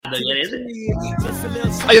Is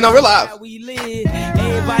it? Oh, you know, we're live.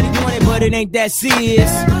 Everybody doing it, but it ain't that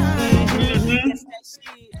serious.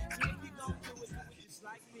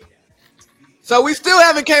 So we still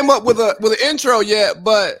haven't came up with an intro yet,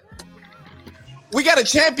 but we got a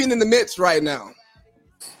champion in the midst right now.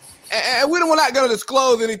 And we're not going to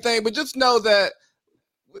disclose anything, but just know that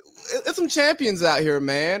there's some champions out here,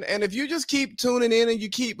 man. And if you just keep tuning in and you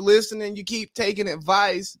keep listening, you keep taking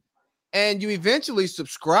advice, and you eventually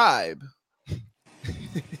subscribe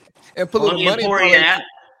and put a little money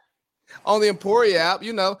on the Emporia app,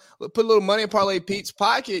 you know, put a little money in Parlay Pete's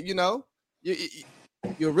pocket, you know,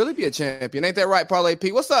 you'll really be a champion. Ain't that right, Parlay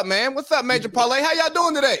Pete? What's up, man? What's up, Major Parlay? How y'all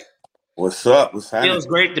doing today? What's up? What's happening? Feels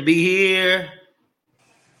great to be here.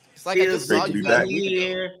 It's like I just saw you back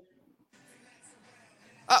here.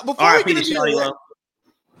 Before we get into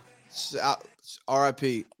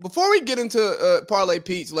RIP. Before we get into Parlay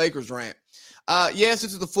Pete's Lakers rant, yes,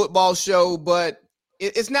 this is the football show, but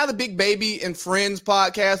it's now the Big Baby and Friends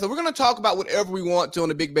podcast. So we're going to talk about whatever we want to on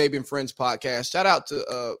the Big Baby and Friends podcast. Shout out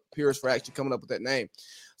to Pierce for actually coming up with that name.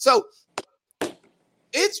 So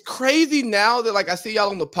it's crazy now that, like, I see y'all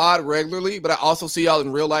on the pod regularly, but I also see y'all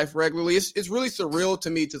in real life regularly. It's really surreal to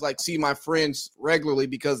me to, like, see my friends regularly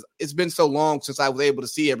because it's been so long since I was able to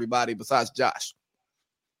see everybody besides Josh.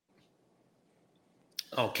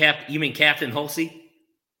 Oh, you mean Captain Holsey?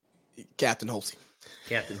 Captain Holsey.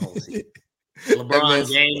 Captain Holsey.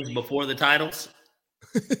 LeBron James before the titles.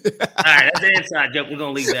 All right, that's an inside joke. We're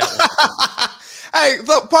going to leave that one. Hey,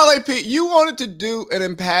 so Parlay Pete, you wanted to do an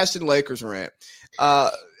impassioned Lakers rant.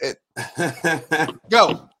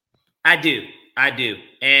 Go. I do.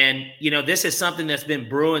 And, you know, this is something that's been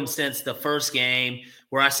brewing since the first game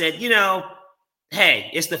where I said, you know, hey,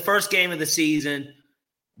 it's the first game of the season.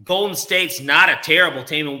 Golden State's not a terrible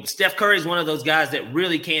team. And Steph Curry's one of those guys that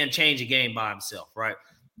really can change a game by himself, right?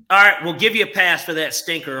 All right, we'll give you a pass for that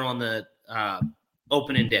stinker on the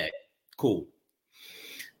opening day. Cool.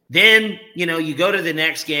 Then, you know, you go to the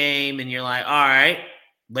next game and you're like, all right,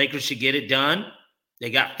 Lakers should get it done. They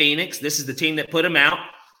got Phoenix. This is the team that put them out.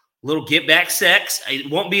 Little get-back sex. It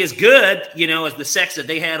won't be as good, you know, as the sex that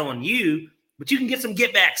they had on you, but you can get some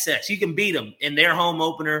get-back sex. You can beat them in their home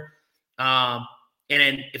opener.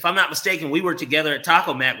 And if I'm not mistaken, we were together at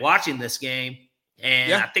Taco Mac watching this game,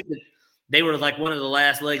 and I think that they were like one of the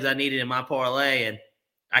last legs I needed in my parlay, and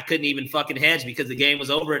I couldn't even fucking hedge because the game was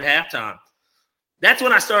over at halftime. That's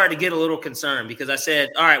when I started to get a little concerned because I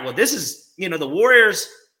said, all right, well, this is, you know, the Warriors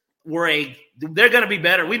they're going to be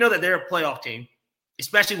better. We know that they're a playoff team,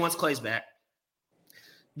 especially once Clay's back.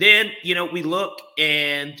 Then, you know, we look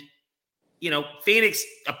and, you know, Phoenix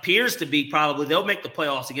appears to be they'll make the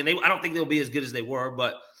playoffs again. I don't think they'll be as good as they were,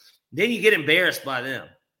 but then you get embarrassed by them.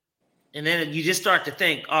 And then you just start to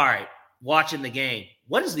think, all right, watching the game,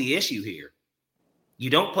 what is the issue here?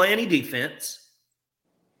 You don't play any defense.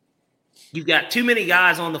 You've got too many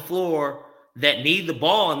guys on the floor that need the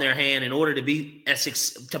ball in their hand in order to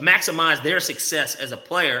to maximize their success as a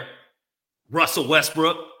player. Russell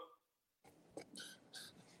Westbrook.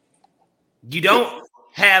 You don't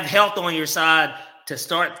have health on your side to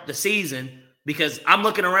start the season because I'm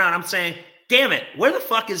looking around. I'm saying, damn it, where the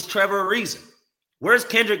fuck is Trevor Ariza? Where's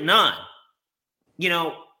Kendrick Nunn? You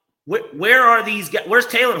know, where are these guys? Where's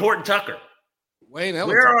Taylor Horton-Tucker?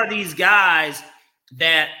 Where are these guys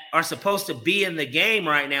that are supposed to be in the game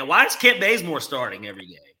right now? Why is Kent Bazemore starting every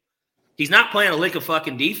game? He's not playing a lick of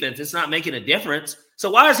fucking defense. It's not making a difference. So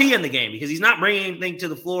why is he in the game? Because he's not bringing anything to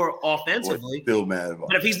the floor offensively. Still mad about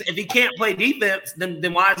but if he can't play defense,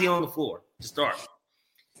 then why is he on the floor to start?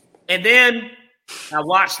 And then I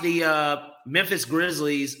watched the Memphis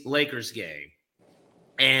Grizzlies Lakers game,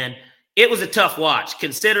 and it was a tough watch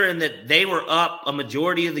considering that they were up a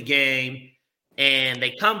majority of the game, and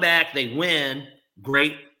they come back, they win.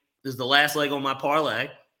 Great. This is the last leg on my parlay.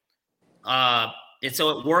 And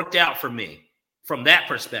so it worked out for me from that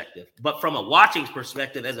perspective. But from a watching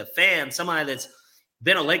perspective, as a fan, somebody that's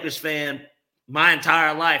been a Lakers fan my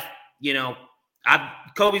entire life, you know,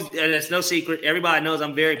 Kobe's, and it's no secret. Everybody knows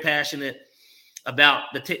I'm very passionate about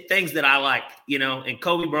the things that I like, you know, and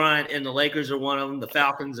Kobe Bryant and the Lakers are one of them. The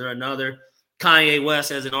Falcons are another. Kanye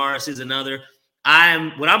West as an artist is another.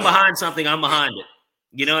 When I'm behind something, I'm behind it.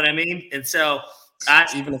 You know what I mean? And so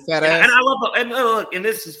even a fat ass. And I love look, and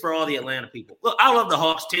this is for all the Atlanta people. Look, I love the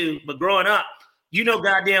Hawks too, but growing up, you know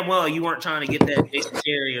goddamn well you weren't trying to get that Jason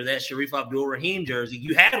Terry or that Sharif Abdul-Rahim jersey.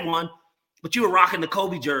 You had one, but you were rocking the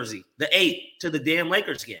Kobe jersey, the 8 to the damn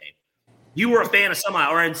Lakers game. You were a fan of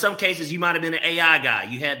somebody, or in some cases, you might have been an AI guy.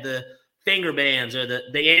 You had the finger bands or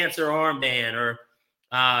the Answer armband or,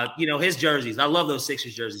 you know, his jerseys. I love those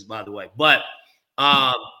Sixers jerseys, by the way. But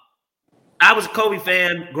I was a Kobe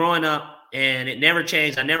fan growing up, and it never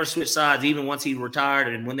changed. I never switched sides, even once he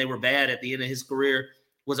retired and when they were bad at the end of his career,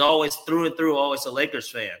 was always through and through, always a Lakers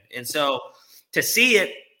fan. And so to see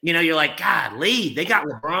it, you're like, God, Lee, they got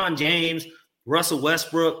LeBron James, Russell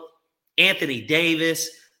Westbrook, Anthony Davis,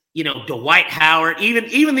 Dwight Howard,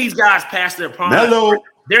 even these guys past their prime. Melo.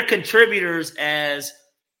 They're contributors as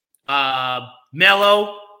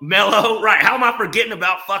Melo, right? How am I forgetting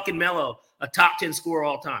about fucking Melo, a top 10 scorer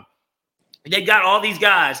all time? They got all these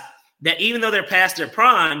guys that even though they're past their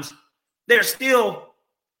primes, they're still,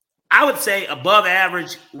 I would say, above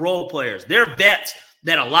average role players. They're vets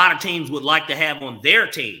that a lot of teams would like to have on their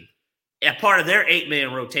team as part of their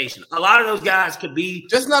 8-man rotation. A lot of those guys could be.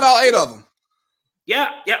 Just not all 8 of them. Yeah.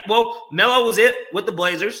 Well, Melo was it with the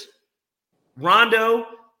Blazers. Rondo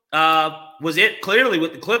was it clearly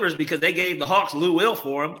with the Clippers because they gave the Hawks Lou Will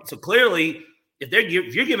for him. So clearly, if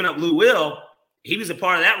you're giving up Lou Will, he was a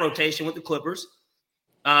part of that rotation with the Clippers.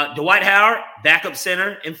 Dwight Howard, backup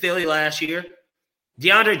center in Philly last year.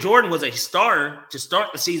 DeAndre Jordan was a starter to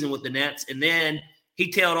start the season with the Nets, and then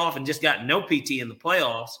he tailed off and just got no PT in the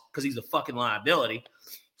playoffs because he's a fucking liability.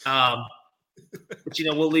 But,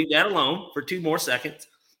 we'll leave that alone for 2 more seconds.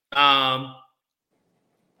 So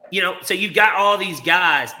you've got all these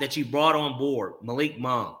guys that you brought on board. Malik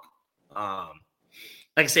Monk.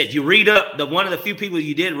 Like I said, you read up one of the few people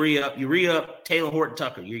you did re-up. You re-up Taylor Horton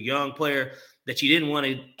Tucker, your young player that you didn't want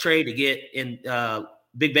to trade to get in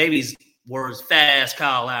Big Baby's words, fast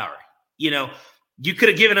Kyle Lowry. You could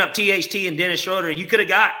have given up THT and Dennis Schroeder, and you could have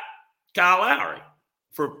got Kyle Lowry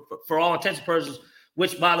for all intents and purposes,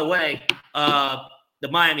 which, by the way,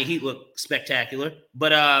 the Miami Heat look spectacular.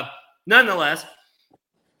 But nonetheless,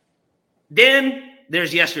 then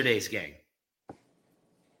there's yesterday's game.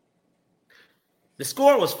 The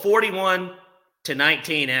score was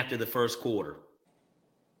 41-19 after the first quarter.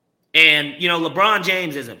 And, LeBron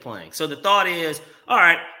James isn't playing. So the thought is, all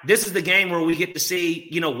right, this is the game where we get to see,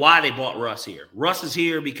 why they brought Russ here. Russ is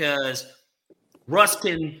here because Russ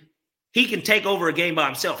can take over a game by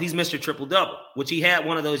himself. He's Mr. Triple-Double, which he had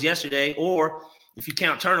one of those yesterday. Or if you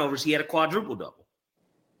count turnovers, he had a quadruple-double.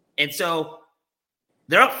 And so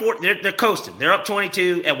they're up they're coasting. They're up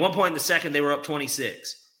 22. At one point in the second, they were up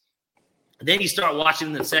 26. Then you start watching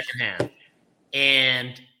in the second half.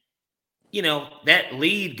 And that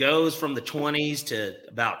lead goes from the 20s to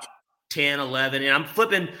about 10, 11. And I'm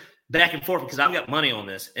flipping back and forth because I've got money on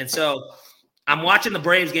this. And so I'm watching the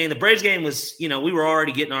Braves game. The Braves game was, we were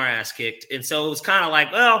already getting our ass kicked. And so it was kind of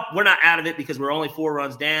like, well, we're not out of it because we're only 4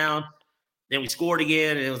 runs down. Then we scored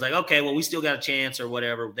again. And it was like, okay, well, we still got a chance or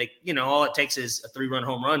whatever. They, all it takes is a 3-run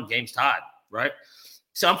home run. Game's tied, right?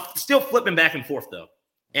 So I'm still flipping back and forth, though.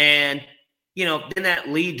 And, then that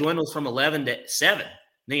lead dwindles from 11 to 7.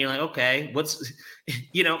 Then you're like, okay, what's,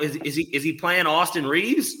 is he playing Austin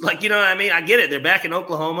Reeves? Like, you know what I mean? I get it. They're back in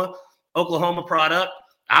Oklahoma product.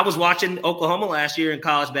 I was watching Oklahoma last year in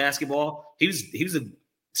college basketball. He was a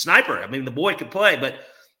sniper. I mean, the boy could play, but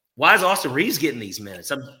why is Austin Reeves getting these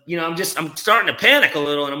minutes? I'm starting to panic a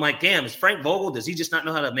little, and I'm like, damn, is Frank Vogel, does he just not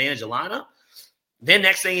know how to manage a lineup? Then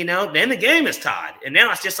next thing you know, then the game is tied. And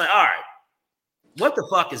now it's just like, all right, what the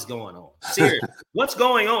fuck is going on? Seriously, what's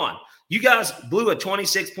going on? You guys blew a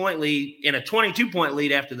 26-point lead and a 22-point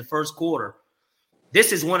lead after the first quarter.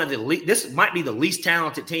 This is this might be the least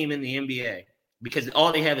talented team in the NBA because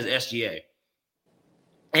all they have is SGA.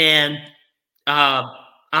 And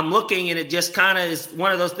I'm looking, and it just kind of is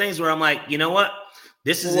one of those things where I'm like, you know what?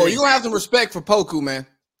 This is. Well, you're gonna have some respect for Poku, man.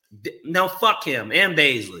 No, fuck him and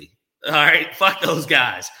Baisley. All right, fuck those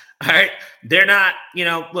guys. All right, they're not.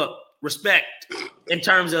 Look, respect in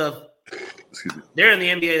terms of. They're in the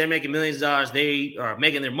NBA. They're making millions of dollars. They are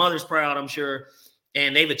making their mothers proud, I'm sure.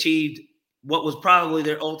 And they've achieved what was probably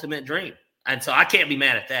their ultimate dream. And so I can't be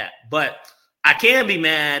mad at that. But I can be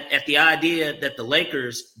mad at the idea that the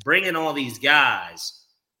Lakers bring in all these guys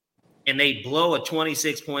and they blow a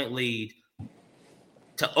 26-point lead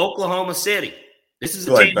to Oklahoma City. This is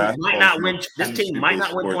a team that might not win. This team might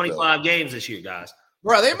not win 25 games this year, guys.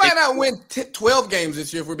 Bro, they might not win 12 games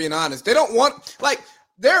this year, if we're being honest. They don't want –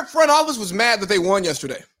 their front office was mad that they won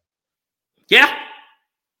yesterday. Yeah.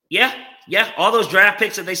 All those draft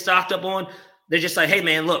picks that they stocked up on, they're just like, hey,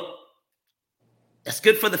 man, look, that's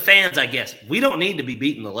good for the fans, I guess. We don't need to be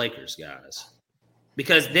beating the Lakers, guys.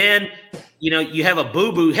 Because then, you have a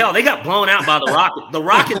boo-boo. Hell, they got blown out by the Rockets. The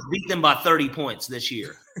Rockets beat them by 30 points this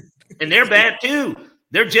year. And they're bad, too.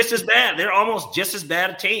 They're just as bad. They're almost just as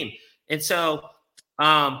bad a team. And so,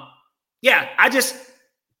 to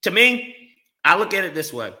me, I look at it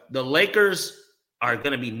this way. The Lakers are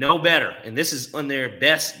going to be no better, and this is on their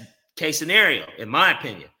best case scenario, in my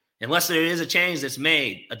opinion. unless there is a change that's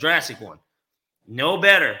made, a drastic one, no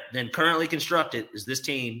better than currently constructed is this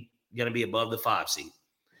team going to be above the 5 seed.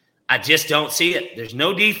 I just don't see it. There's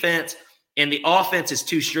no defense, and the offense is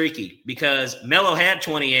too streaky because Melo had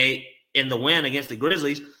 28 in the win against the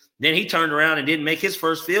Grizzlies. Then he turned around and didn't make his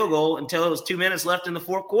first field goal until it was 2 minutes left in the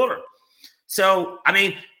fourth quarter. So, I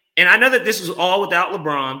mean, and I know that this is all without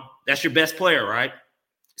LeBron. That's your best player, right?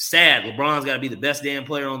 Sad. LeBron's got to be the best damn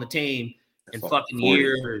player on the team in fucking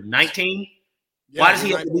year 19. Yeah, why does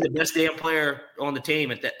he have to be the best damn player on the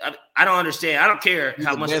team at that? I don't understand. I don't care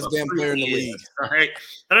how much best damn player in the league. All right,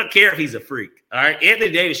 I don't care if he's a freak. All right,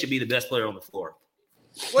 Anthony Davis should be the best player on the floor.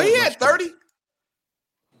 Well, he had 30.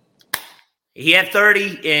 He had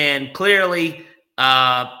 30, and clearly,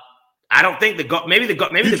 I don't think maybe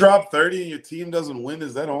you drop 30 and your team doesn't win.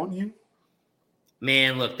 Is that on you?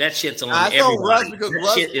 Man, look, that shit's on everybody. Russ because that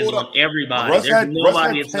Russ shit is on everybody. Russ There's had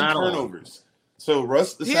nobody it's 10 not turnovers. On. So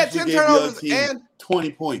Russ he had 10 gave turnovers the other team and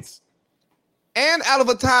 20 points. And out of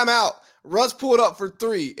a timeout, Russ pulled up for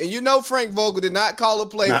 3. And you know Frank Vogel did not call a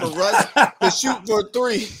play for Russ to shoot for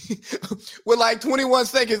 3 with like 21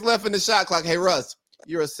 seconds left in the shot clock. Hey, Russ,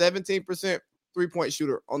 you're a 17% three-point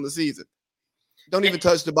shooter on the season. Don't even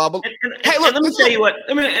touch the ball. Hey, look, let me tell you what.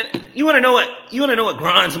 You want to know what? You want to know what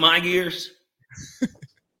grinds my gears?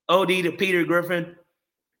 OD to Peter Griffin.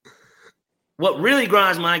 What really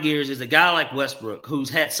grinds my gears is a guy like Westbrook, who's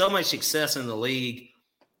had so much success in the league.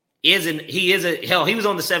 He was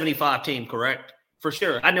on the 75 team, correct? For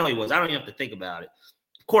sure. I know he was. I don't even have to think about it.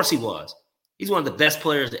 Of course he was. He's one of the best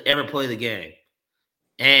players to ever play the game.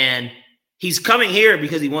 And he's coming here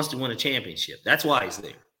because he wants to win a championship. That's why he's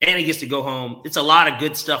there. And he gets to go home. It's a lot of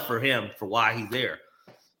good stuff for him for why he's there.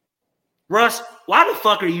 Russ, why the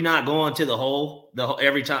fuck are you not going to the hole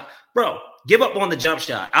every time? Bro, give up on the jump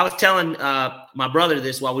shot. I was telling my brother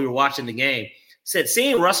this while we were watching the game. Said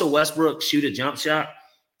seeing Russell Westbrook shoot a jump shot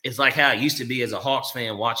is like how it used to be as a Hawks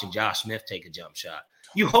fan watching Josh Smith take a jump shot.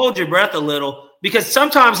 You hold your breath a little because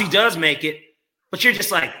sometimes he does make it, but you're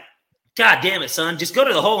just like, God damn it, son, just go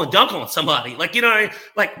to the hole and dunk on somebody. Like, you know what I mean?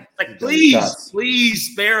 Like please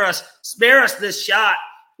spare us this shot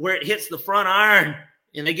where it hits the front iron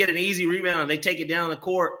and they get an easy rebound and they take it down the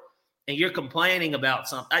court and you're complaining about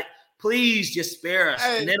something. Please just spare us.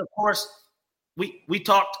 Hey. And then, of course, we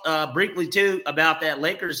talked briefly, too, about that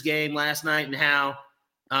Lakers game last night and how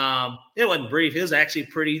it wasn't brief. It was actually a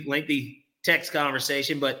pretty lengthy text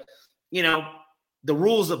conversation. But, you know, the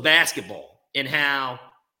rules of basketball and how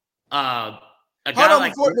a guy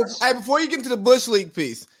like – before you get into the Bush League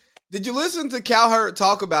piece, did you listen to Cal Hurt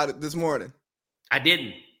talk about it this morning? I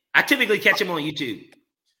didn't. I typically catch him on YouTube,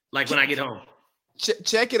 like when I get home.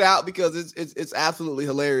 Check it out because it's absolutely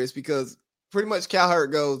hilarious because pretty much Cal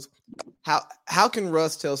Hurt goes, how can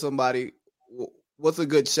Russ tell somebody what's a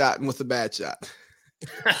good shot and what's a bad shot?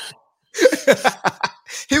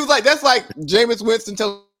 He was like, that's like Jameis Winston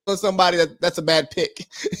telling somebody that's a bad pick.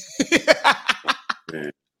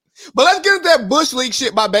 But let's get into that Bush League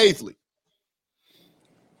shit by Baisley.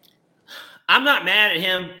 I'm not mad at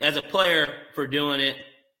him as a player for doing it.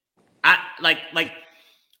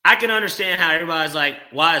 I can understand how everybody's like,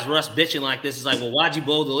 why is Russ bitching like this? It's like, well, why'd you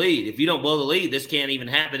blow the lead? If you don't blow the lead, this can't even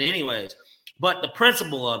happen anyways. But the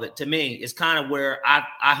principle of it, to me, is kind of where I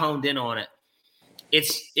honed in on it.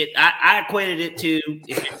 I equated it to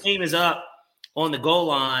if your team is up on the goal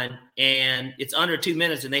line and it's under 2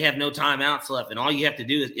 minutes and they have no timeouts left and all you have to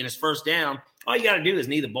do is, in his first down, all you got to do is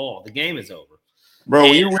knee the ball. The game is over. Bro,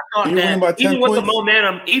 you win by 10 even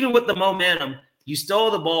with the momentum, you stole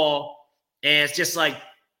the ball and it's just like,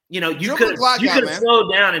 you know, you could have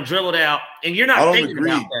slowed down and dribbled out, and you're not thinking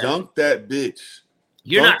about that. Dunk that bitch.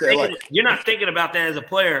 You're not thinking about that as a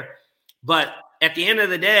player. But at the end of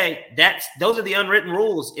the day, those are the unwritten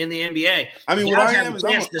rules in the NBA. I mean, what I am is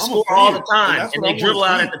I'm score all the time, and they dribble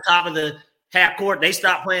out at the top of the half court. They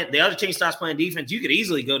stop playing. The other team stops playing defense. You could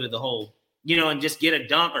easily go to the hole, you know, and just get a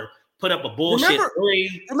dunk or put up a bullshit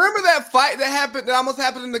three. Remember that fight that almost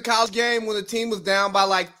happened in the college game when the team was down by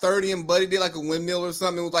like 30 and Buddy did like a windmill or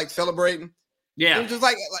something. It was like celebrating. Yeah. It was just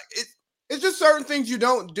it's just certain things you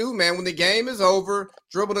don't do, man. When the game is over,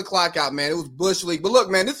 dribble the clock out, man. It was Bush League. But look,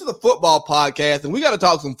 man, this is a football podcast, and we got to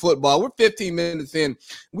talk some football. We're 15 minutes in.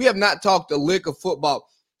 We have not talked a lick of football.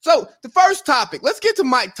 So the first topic, let's get to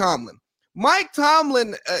Mike Tomlin. Mike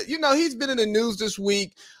Tomlin, he's been in the news this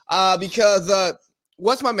week because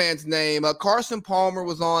what's my man's name? Carson Palmer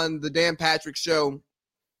was on the Dan Patrick Show,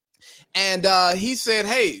 and he said,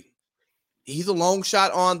 hey, he's a long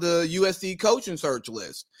shot on the USC coaching search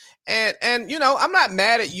list. And I'm not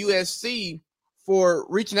mad at USC for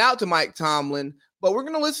reaching out to Mike Tomlin, but we're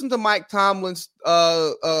going to listen to Mike Tomlin's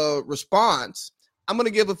response. I'm going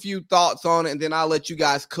to give a few thoughts on it, and then I'll let you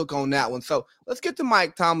guys cook on that one. So let's get to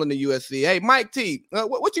Mike Tomlin, the USC. Hey, Mike T,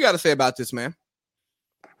 what you got to say about this, man?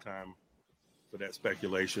 Time for that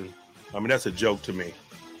speculation. I mean, that's a joke to me.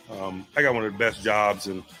 I got one of the best jobs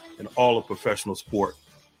in all of professional sport.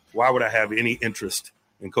 Why would I have any interest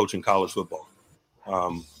in coaching college football?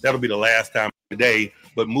 That'll be the last time today,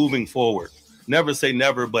 but moving forward, never say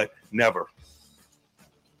never, but never.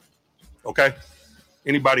 Okay?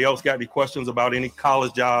 Anybody else got any questions about any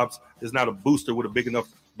college jobs? There's not a booster with a big enough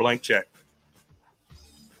blank check.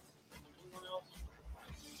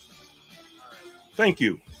 Thank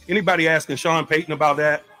you. Anybody asking Sean Payton about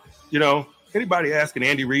that? You know, anybody asking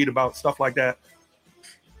Andy Reid about stuff like that?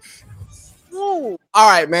 Ooh. All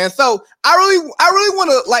right, man. So I really want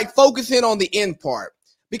to like focus in on the end part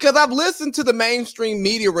because I've listened to the mainstream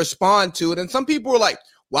media respond to it, and some people are like,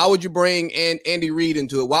 "Why would you bring Andy Reid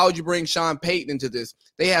into it? Why would you bring Sean Payton into this?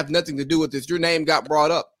 They have nothing to do with this. Your name got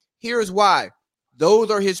brought up." Here's why: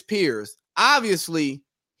 those are his peers. Obviously,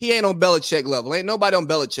 he ain't on Belichick level. Ain't nobody on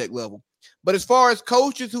Belichick level. But as far as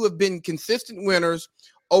coaches who have been consistent winners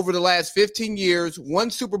over the last 15 years, one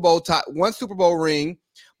Super Bowl ring.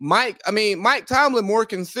 Mike Tomlin more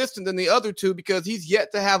consistent than the other two because he's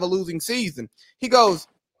yet to have a losing season. He goes,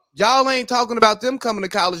 y'all ain't talking about them coming to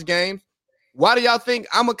college games. Why do y'all think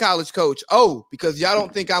I'm a college coach? Oh, because y'all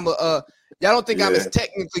don't think I'm I'm as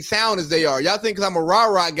technically sound as they are. Y'all think because I'm a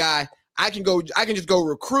rah-rah guy, I can just go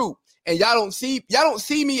recruit. And y'all don't see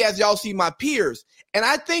me as y'all see my peers. And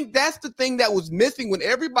I think that's the thing that was missing when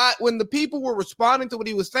the people were responding to what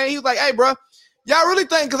he was saying. He was like, hey, bro, y'all really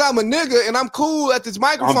think because I'm a nigga and I'm cool at this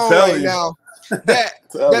microphone right now that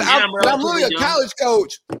I'm really a college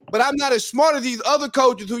coach, but I'm not as smart as these other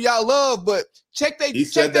coaches who y'all love. But he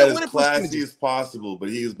said that as classy as possible, but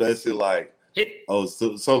he was basically like,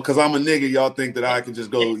 so because I'm a nigga, y'all think that I can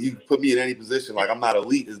just go, you can put me in any position. Like I'm not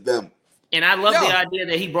elite as them. And I love the idea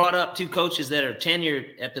that he brought up two coaches that are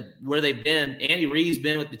tenured at where they've been. Andy Reid's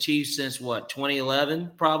been with the Chiefs since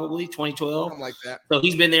 2011, probably 2012, something like that. So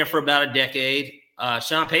he's been there for about a decade.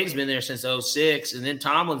 Sean Payton's been there since 2006, and then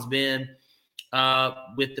Tomlin's been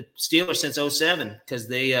with the Steelers since 2007 because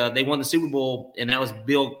they won the Super Bowl, and that was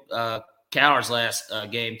Bill Cowher's last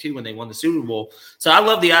game too when they won the Super Bowl. So I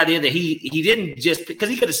love the idea that he didn't just because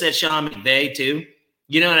he could have said Sean McVay too.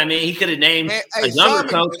 You know what I mean? He could have named a younger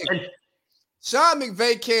coach. Sean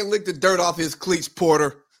McVay can't lick the dirt off his cleats,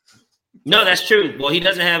 Porter. No, that's true. Well, he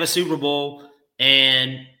doesn't have a Super Bowl,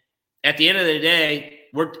 and at the end of the day,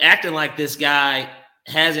 we're acting like this guy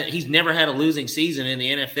he's never had a losing season in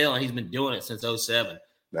the NFL, and he's been doing it since 2007.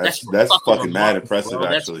 That's fucking mad impressive, bro.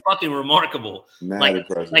 Actually. That's fucking remarkable. Mad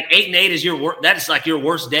impressive. Like 8-8 is your worst. That is like your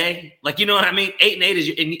worst day. Like, you know what I mean? 8-8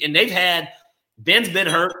 is, and they've had Ben's been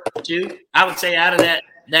hurt too. I would say out of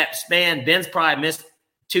that span, Ben's probably missed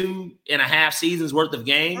 2.5 seasons worth of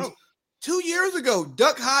games. Bro, 2 years ago,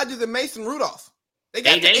 Duck Hodges and Mason Rudolph. They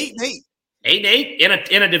got 8-8. 8-8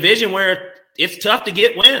 in a division where it's tough to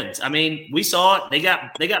get wins. I mean, we saw it. They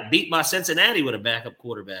got beat by Cincinnati with a backup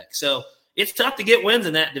quarterback. So it's tough to get wins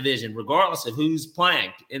in that division, regardless of who's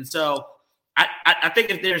playing. And so I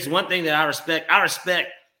think if there's one thing that I respect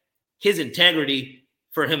his integrity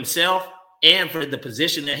for himself and for the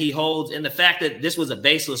position that he holds, and the fact that this was a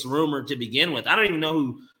baseless rumor to begin with. I don't even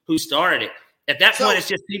know who started it. At that point, it's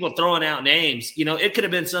just people throwing out names. You know, it could have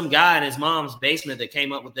been some guy in his mom's basement that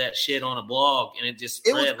came up with that shit on a blog, and it just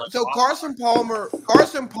spread. Carson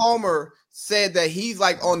Palmer said that he's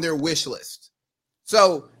like on their wish list.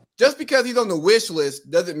 So just because he's on the wish list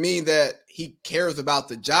doesn't mean that he cares about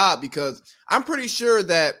the job, because I'm pretty sure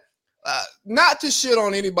that not to shit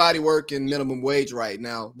on anybody working minimum wage right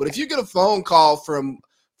now, but if you get a phone call from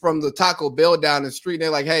the Taco Bell down the street and they're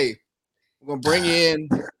like, hey, we're going to bring you in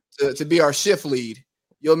to be our shift lead,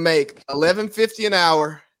 you'll make $11.50 an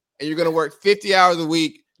hour and you're going to work 50 hours a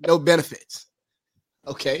week, no benefits.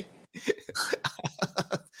 Okay.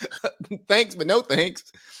 Thanks, but no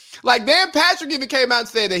thanks. Like Dan Patrick even came out and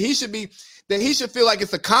said that he should feel like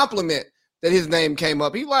it's a compliment that his name came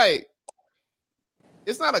up. He's like,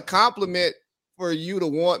 it's not a compliment for you to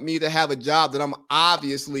want me to have a job that I'm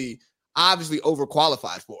obviously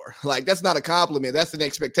overqualified for. Like, that's not a compliment. That's an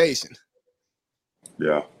expectation.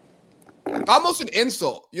 Yeah. Almost an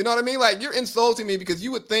insult. You know what I mean? Like, you're insulting me because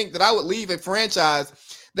you would think that I would leave a franchise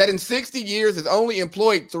that in 60 years has only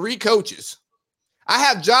employed 3 coaches. I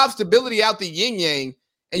have job stability out the yin-yang.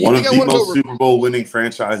 And you one think of I the want most to Super Bowl winning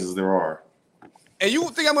franchises there are. And you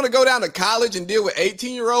think I'm going to go down to college and deal with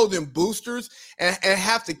 18-year-olds and boosters and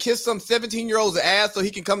have to kiss some 17-year-old's ass so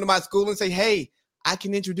he can come to my school and say, hey, I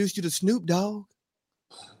can introduce you to Snoop Dogg?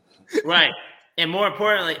 Right. And more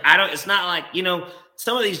importantly, it's not like,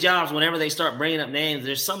 some of these jobs, whenever they start bringing up names,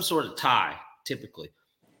 there's some sort of tie, typically.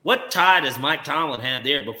 What tie does Mike Tomlin have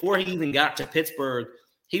there? Before he even got to Pittsburgh,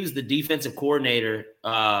 he was the defensive coordinator.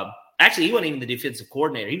 Actually, he wasn't even the defensive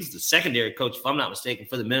coordinator. He was the secondary coach, if I'm not mistaken,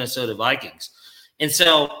 for the Minnesota Vikings. And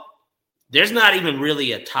so there's not even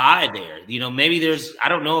really a tie there. Maybe I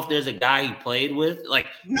don't know if there's a guy he played with.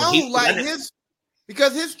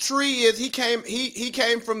 Because his tree is he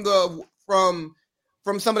came from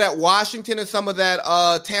some of that Washington and some of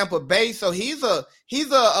that Tampa Bay. So he's a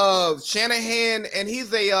Shanahan and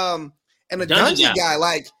he's a Dungy guy.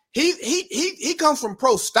 Like he comes from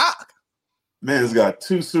pro stock. Man, he's got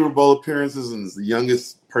 2 Super Bowl appearances and is the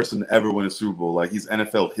youngest person to ever win a Super Bowl. Like he's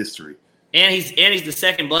NFL history. And he's the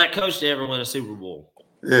second black coach to ever win a Super Bowl.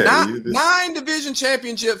 Yeah, 9 division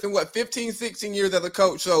championships in 15, 16 years as a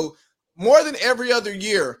coach. So more than every other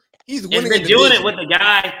year, he's winning. He's been doing it with a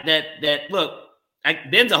guy that look.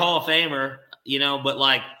 Ben's a Hall of Famer,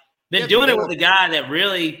 but been doing it with a guy that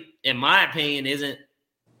really, in my opinion, isn't.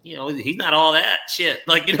 He's not all that shit.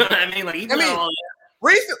 Like, you know what I mean? Like, he's not all that.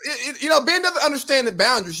 Recently, Ben doesn't understand the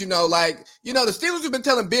boundaries. The Steelers have been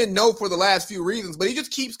telling Ben no for the last few reasons, but he just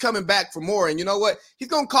keeps coming back for more. And you know what? He's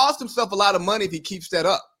going to cost himself a lot of money if he keeps that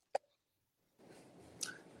up.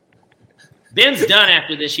 Ben's done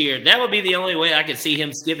after this year. That would be the only way I could see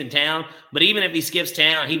him skipping town. But even if he skips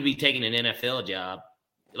town, he'd be taking an NFL job.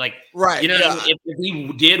 Right. If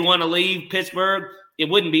he did want to leave Pittsburgh, it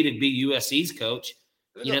wouldn't be to be USC's coach.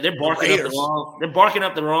 They're barking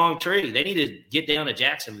up the wrong tree. They need to get down to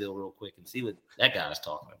Jacksonville real quick and see what that guy's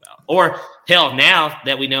talking about. Or hell, now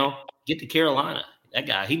that we know, get to Carolina. That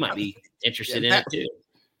guy, he might be interested in it too.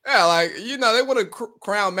 Yeah, they want to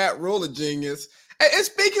crown Matt Rule a genius. And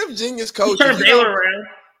speaking of genius coaches, he turned Baylor around.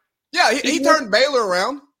 Yeah, he turned Baylor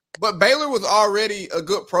around, but Baylor was already a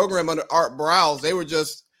good program under Art Briles. They were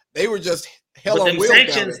just hell on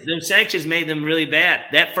wheels. Them sanctions made them really bad.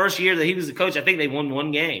 That first year that he was the coach, I think they won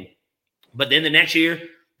 1 game. But then the next year,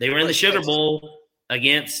 they were in the Sugar Bowl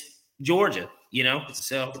against Georgia,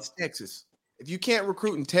 It's Texas. If you can't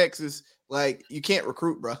recruit in Texas, you can't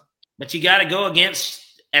recruit, bro. But you got to go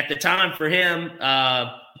against, at the time for him,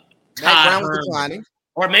 Matt Brown was declining.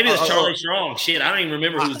 Or maybe it was Charlie Strong. Shit, I don't even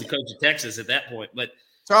remember who was the coach of Texas at that point. But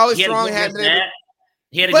Charlie Strong had that.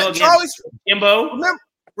 He had to go against Jimbo.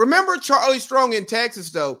 Remember Charlie Strong in Texas,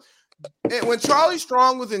 though. When Charlie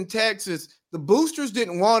Strong was in Texas, the boosters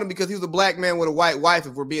didn't want him because he was a black man with a white wife,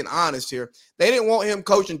 if we're being honest here. They didn't want him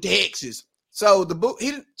coaching Texas. So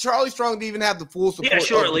Charlie Strong didn't even have the full support. Yeah,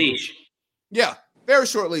 short leash. Yeah, very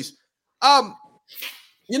short leash. I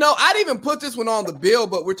didn't even put this one on the bill,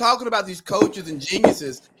 but we're talking about these coaches and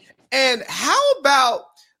geniuses. And how about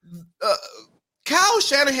Kyle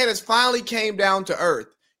Shanahan has finally came down to earth?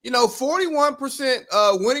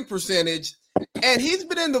 41% winning percentage, and he's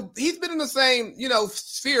been in the same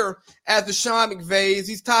sphere as the Sean McVays.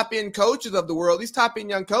 These top end coaches of the world, these top end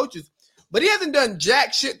young coaches, but he hasn't done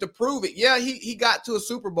jack shit to prove it. Yeah, he got to a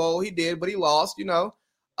Super Bowl, he did, but he lost.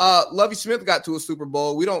 Lovie Smith got to a Super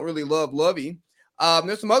Bowl. We don't really love Lovie.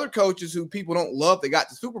 There's some other coaches who people don't love that got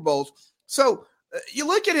to Super Bowls. So you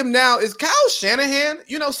look at him now. Is Kyle Shanahan,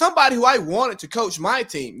 somebody who I wanted to coach my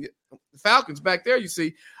team, the Falcons back there, you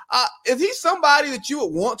see. Is he somebody that you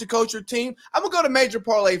would want to coach your team? I'm going to go to Major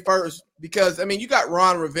Parlay first because, you got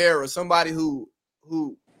Ron Rivera, somebody who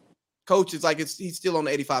coaches he's still on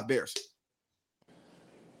the 85 Bears.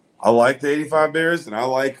 I like the 85 Bears, and I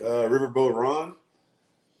like Riverboat Ron.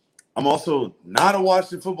 I'm also not a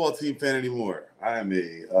Washington football team fan anymore. I am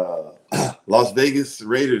a Las Vegas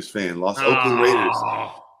Raiders fan, Oakland Raiders.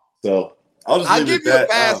 So I'll just leave it at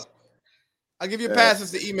that. I'll give you a pass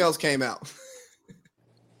since the emails came out.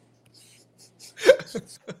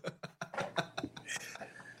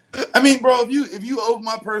 Bro, if you open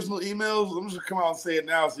my personal emails, I'm just gonna come out and say it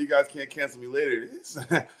now so you guys can't cancel me later.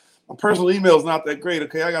 My personal email is not that great.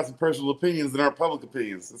 Okay, I got some personal opinions that aren't public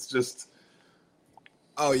opinions. It's just.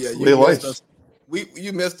 Oh yeah, you missed us.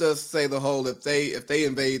 You missed us say the whole if they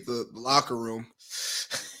invade the locker room.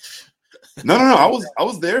 No. I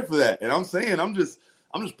was there for that, and I'm saying I'm just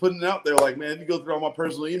putting it out there. Like, man, if you go through all my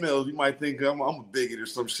personal emails, you might think I'm a bigot or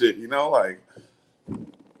some shit.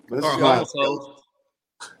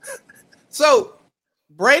 So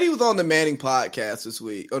Brady was on the Manning podcast this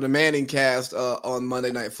week, or the Manning cast on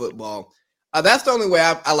Monday Night Football. That's the only way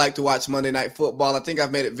I like to watch Monday Night Football. I think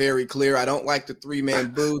I've made it very clear. I don't like the 3-man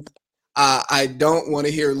booth. I don't want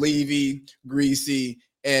to hear Levy, Greasy,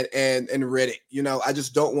 and Riddick. I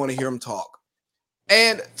just don't want to hear them talk.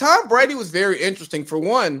 And Tom Brady was very interesting. For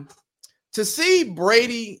one, to see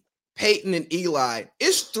Brady Peyton, and Eli.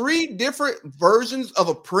 It's 3 different versions of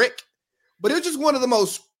a prick, but it's just one of the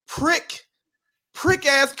most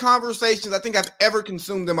prick-ass conversations I think I've ever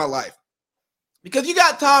consumed in my life. Because you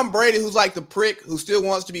got Tom Brady, who's like the prick who still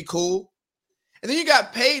wants to be cool. And then you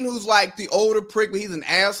got Peyton, who's like the older prick, but he's an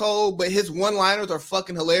asshole, but his one-liners are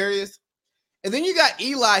fucking hilarious. And then you got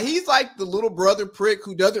Eli. He's like the little brother prick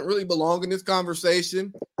who doesn't really belong in this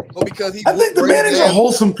conversation. But because he, I think the Mannings are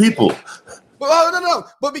wholesome people. Well, no.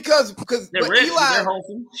 But because they're rich, Eli, they're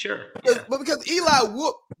wholesome, sure. Yeah. But because Eli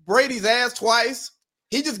whooped Brady's ass twice,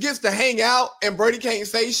 he just gets to hang out and Brady can't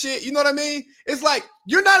say shit. You know what I mean? It's like,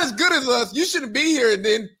 you're not as good as us. You shouldn't be here. And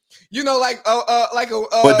then,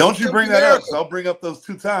 but don't you bring that up? So I'll bring up those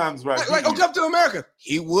 2 times, right? Come to America.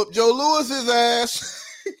 He whooped Joe Lewis's ass.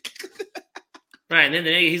 Right, and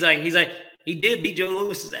then he's like, he did beat Joe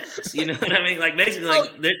Lewis's ass. You know what I mean? Like,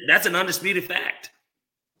 basically, that's an undisputed fact.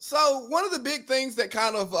 So one of the big things that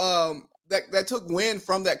kind of that took wind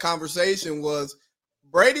from that conversation was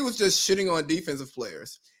Brady was just shitting on defensive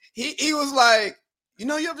players. He was like,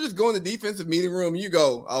 you ever just go in the defensive meeting room and you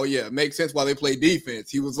go, oh yeah, it makes sense why they play defense.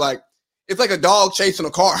 He was like, it's like a dog chasing a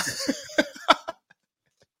car.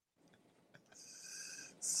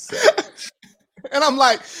 And I'm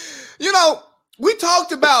like, we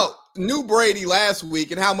talked about new Brady last week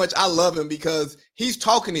and how much I love him because he's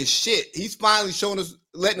talking his shit. He's finally showing us,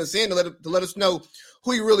 letting us in to let us know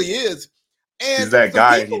who he really is. And he's that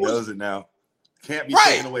guy and he knows it now. Can't be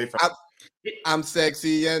taken away from him. I'm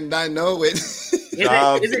sexy and I know it. Isn't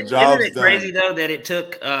it crazy though that it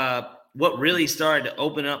took what really started to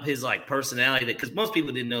open up his like personality, that because most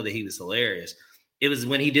people didn't know that he was hilarious. It was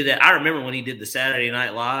when he did that. I remember when he did the Saturday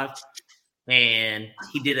Night Live and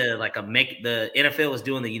he did the NFL was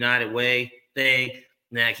doing the United Way thing.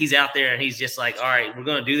 Now he's out there and he's just like, all right, we're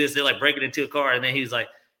gonna do this. They're like breaking into a car, and then he's like,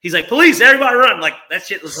 police, everybody run! Like that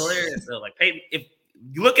shit was hilarious. So like Peyton, if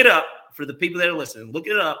you look it up for the people that are listening, look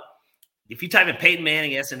it up. If you type in Peyton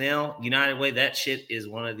Manning SNL United Way, that shit is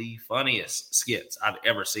one of the funniest skits I've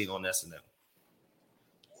ever seen on SNL.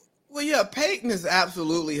 Well, yeah, Peyton is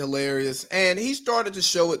absolutely hilarious, and he started to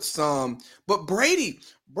show it some. But Brady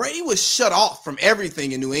was shut off from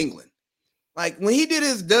everything in New England. Like when he did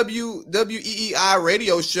his WEEI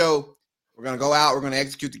radio show, we're gonna go out, we're gonna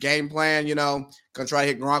execute the game plan. Gonna try to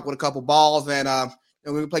hit Gronk with a couple balls, and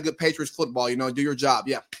we're gonna play good Patriots football. Do your job.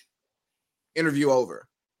 Yeah. Interview over.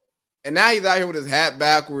 And now he's out here with his hat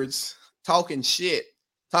backwards, talking shit,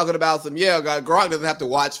 talking about Gronk doesn't have to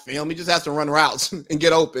watch film. He just has to run routes and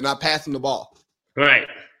get open. I pass him the ball. Right.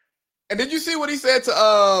 And did you see what he said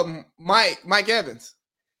to Mike Evans?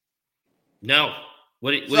 No.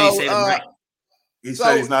 What did he say to Mike? He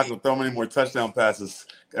said he's not going to throw him any more touchdown passes.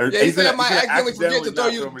 He said I might accidentally forget to throw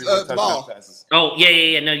you the ball. Passes. Oh,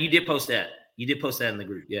 yeah. No, you did post that. You did post that in the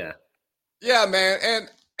group. Yeah. Yeah, man.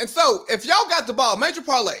 And so, if y'all got the ball, Major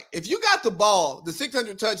Parlay, if you got the ball, the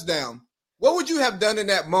 600 touchdown, what would you have done in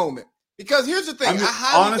that moment? Because here's the thing.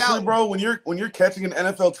 Honestly, bro, when you're catching an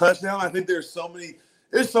NFL touchdown, I think there's so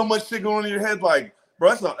much shit going on in your head. Like,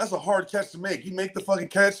 bro, that's a hard catch to make. You make the fucking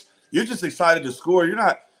catch, you're just excited to score. You're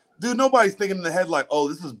not, dude, nobody's thinking in the head like, oh,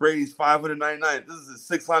 this is Brady's 599. This is his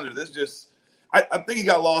 600. This just, I think he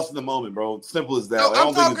got lost in the moment, bro. Simple as that. No,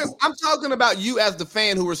 I'm talking about you as the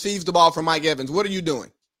fan who receives the ball from Mike Evans. What are you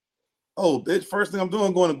doing? Oh, bitch, first thing I'm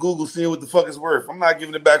doing, going to Google, seeing what the fuck it's worth. I'm not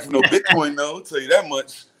giving it back for no Bitcoin, though. I'll tell you that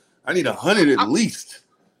much. I need 100 at least.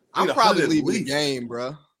 I'm probably leaving the game,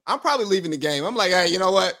 bro. I'm probably leaving the game. I'm like, hey, you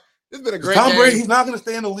know what? This has been a great Tom game. Brady, he's not going to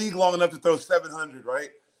stay in the league long enough to throw 700, right?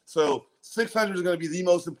 So 600 is going to be the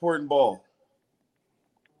most important ball.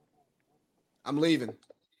 I'm leaving.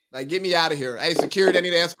 Like, get me out of here. Hey, security, I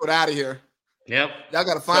need to escort out of here. Yep. Y'all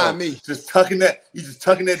got to find me. You just tucking that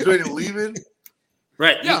joint and leaving?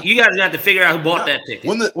 Right. Yeah. You guys got to figure out who bought that ticket.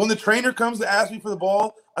 When the trainer comes to ask me for the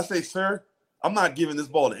ball, I say, sir, I'm not giving this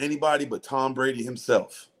ball to anybody but Tom Brady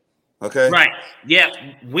himself. Okay? Right. Yeah.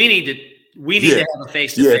 We need to have a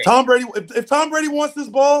face-to-face. Yeah, Tom Brady, if Tom Brady wants this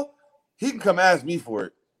ball, he can come ask me for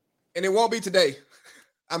it. And it won't be today.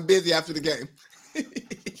 I'm busy after the game.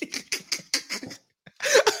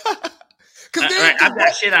 I've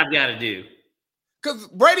got shit I've got to do. Because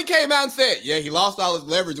Brady came out and said, yeah, he lost all his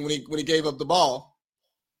leverage when he gave up the ball.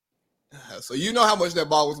 So you know how much that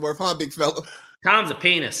ball was worth, huh, big fella? Tom's a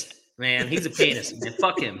penis, man. He's a penis, man.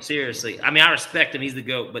 Fuck him, seriously. I mean, I respect him. He's the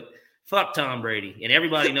GOAT, but fuck Tom Brady. And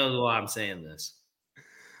everybody knows why I'm saying this.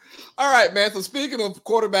 All right, man. So speaking of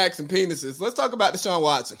quarterbacks and penises, let's talk about Deshaun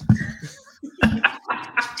Watson.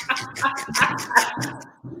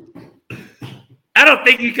 I don't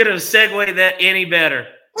think you could have segued that any better.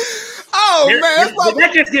 Oh, man. Did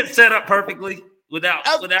that just get set up perfectly? without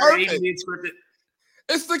perfect. even being scripted.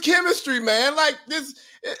 It's the chemistry, man. Like this,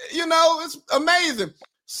 it's amazing.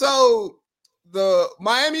 So the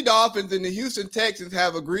Miami Dolphins and the Houston Texans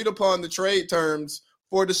have agreed upon the trade terms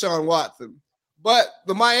for Deshaun Watson. But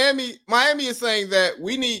the Miami is saying that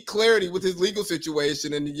we need clarity with his legal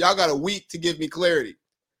situation, and y'all got a week to give me clarity.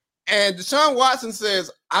 And Deshaun Watson says,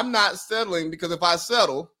 I'm not settling because if I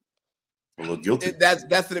settle, A little guilty.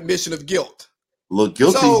 that's an admission of guilt. A little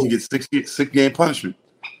guilty, So- you can get six game punishment.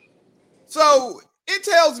 So it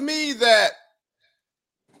tells me that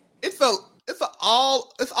it's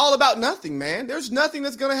all about nothing, man. There's nothing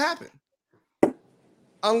that's going to happen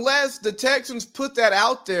unless the Texans put that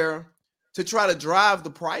out there to try to drive the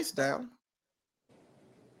price down.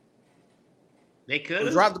 They Or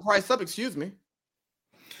could drive the price up, excuse me.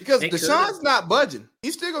 Because They Deshaun's not budging.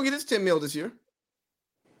 He's still going to get his $10 million this year.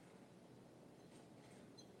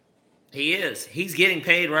 He is. He's getting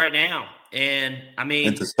paid right now. And I mean,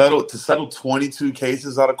 And to settle 22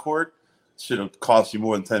 cases out of court should have cost you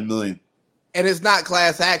more than $10 million. And it's not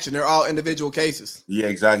class action. They're all individual cases. Yeah,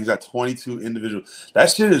 exactly. He's got 22 individual. That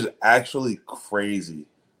shit is actually crazy.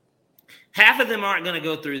 half of them aren't going to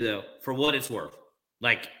go through, though, for what it's worth.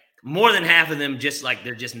 Like, more than half of them, just like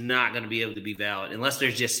they're just not going to be able to be valid unless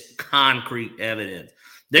there's just concrete evidence.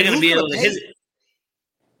 They're going to be able to.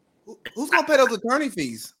 Who's going to pay those attorney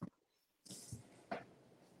fees?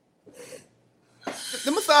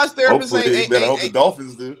 The massage therapist Hopefully, I hope the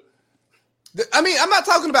Dolphins do. I mean, I'm not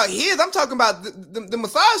talking about his. I'm talking about the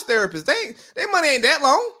massage therapist. Their money ain't that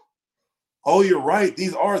long. Oh, you're right.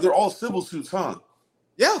 They're all civil suits, huh?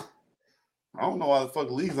 Yeah. I don't know why the fuck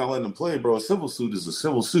the league's not letting them play, bro. A civil suit is a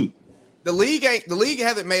civil suit. The league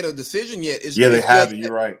hasn't made a decision yet. They haven't.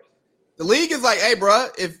 You're right. The league is like, hey, bro,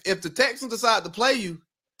 if the Texans decide to play you,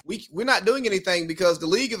 we're not doing anything because the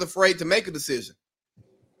league is afraid to make a decision.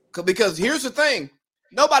 Because here's the thing.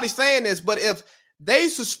 Nobody's saying this, but if they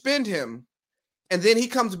suspend him and then he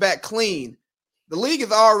comes back clean, the league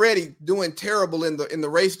is already doing terrible in the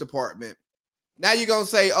race department. Now you're going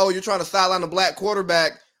to say, oh, you're trying to sideline a black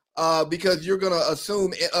quarterback because you're going to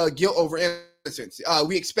assume guilt over innocence.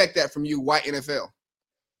 We expect that from you, white NFL.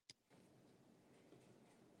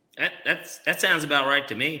 That sounds about right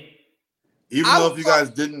to me. Even though if you guys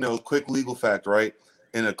didn't know, quick legal fact, right?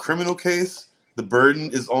 In a criminal case, the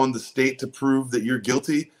burden is on the state to prove that you're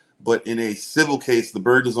guilty, but in a civil case, the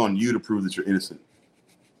burden is on you to prove that you're innocent.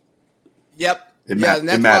 Yep. It matters.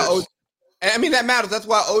 That matters. That's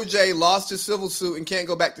why OJ lost his civil suit and can't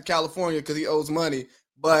go back to California because he owes money.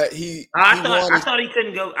 But I thought he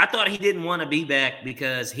couldn't go. I thought he didn't want to be back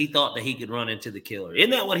because he thought that he could run into the killer.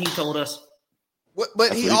 Isn't that what he told us?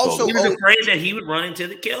 But he also was afraid that he would run into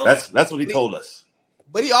the killer. That's what he told us.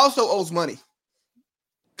 But he also owes money.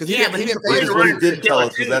 Because he didn't pay Which is what he did tell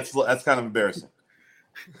us, because that's kind of embarrassing.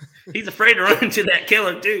 He's afraid to run into that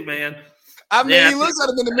killer too, man. I mean, he looks at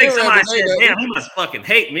him in the mirror every day. Damn, he must fucking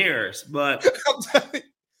hate mirrors. But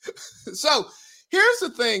so here's the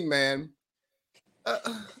thing, man. I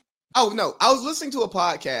was listening to a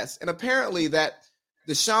podcast, and apparently that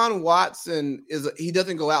Deshaun Watson he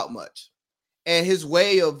doesn't go out much, and his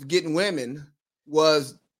way of getting women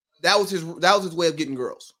was his way of getting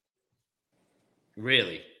girls.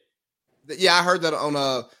 Really? Yeah, I heard that on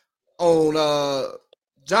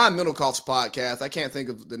John Middlecoff's podcast. I can't think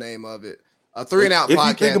of the name of it. 3 and Out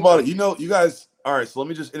podcast. If you think about it, you guys. All right, so let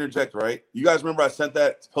me just interject. Right, you guys remember I sent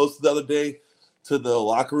that post the other day to the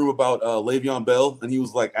locker room about Le'Veon Bell, and he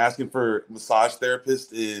was like asking for a massage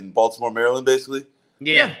therapist in Baltimore, Maryland, basically.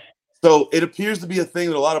 Yeah. So it appears to be a thing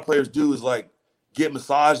that a lot of players do is like get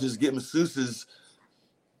massages, get masseuses,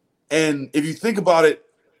 and if you think about it.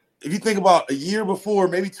 If you think about a year before,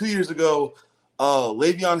 maybe 2 years ago,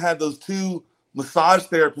 Le'Veon had those 2 massage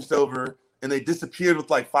therapists over, and they disappeared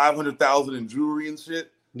with like $500,000 in jewelry and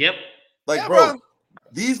shit. Yep. Like, bro,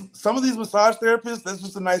 some of these massage therapists, that's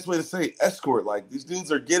just a nice way to say escort. Like, these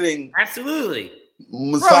dudes are getting absolutely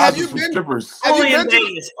massages from strippers.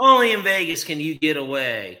 Only in Vegas can you get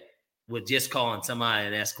away with just calling somebody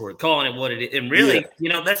an escort, calling it what it is. And really,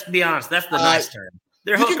 let's be honest, that's the nice term.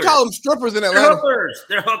 You can call them strippers in Atlanta.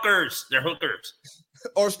 They're hookers.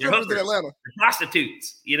 Or strippers in Atlanta. They're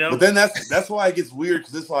prostitutes, But then that's why it gets weird,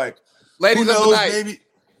 because it's like, ladies who of knows, the night. maybe,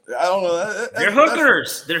 I don't know. They're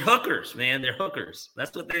hookers. They're hookers, man. They're hookers.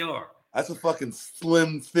 That's what they are. That's a fucking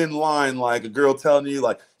slim, thin line, like a girl telling you,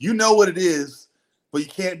 like, you know what it is, but you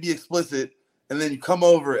can't be explicit. And then you come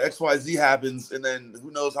over, XYZ happens, and then who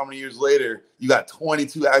knows how many years later, you got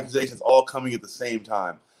 22 accusations all coming at the same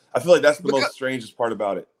time. I feel like that's the most strangest part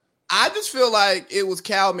about it. I just feel like it was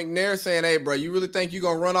Cal McNair saying, "Hey, bro, you really think you're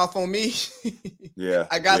gonna run off on me? Yeah,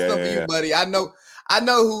 I got something for you, buddy. I know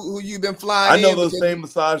who you've been flying. I know those same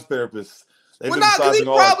massage therapists. They've been because massaging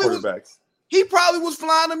all our quarterbacks. He probably was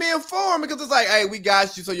flying them in for him because it's like, hey, we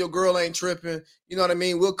got you, so your girl ain't tripping. You know what I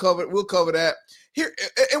mean? We'll cover that. Here,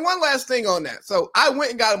 and one last thing on that. So I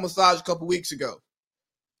went and got a massage a couple weeks ago.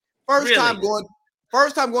 First time going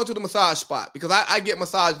to the massage spot because I get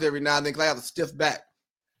massaged every now and then because I have a stiff back.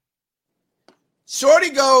 Shorty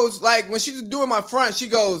goes, like, when she's doing my front, she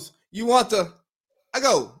goes, "You want the?" I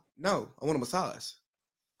go, "No, I want a massage."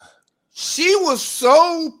 She was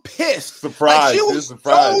so pissed. Surprised. Like, she was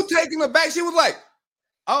so taken aback. She was like,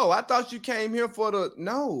 "Oh, I thought you came here for the..."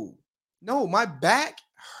 No, my back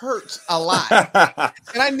hurts a lot.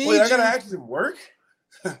 And I need I gotta actually work?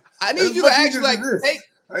 I need you to actually, like, take...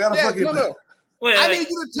 I gotta fucking... No. Wait, I need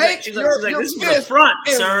you to take your this was a front,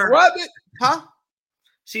 sir. Rub it. Huh?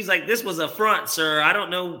 She's like, "This was a front, sir. I don't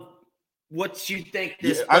know what you think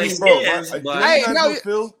this is." place But... Hey, know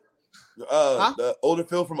Phil? The older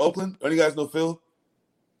Phil from Oakland? Any of you guys know Phil?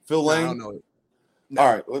 Phil Lane? I don't know. No.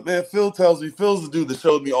 All right. Well, man, Phil tells me, Phil's the dude that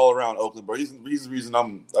showed me all around Oakland, bro. He's the reason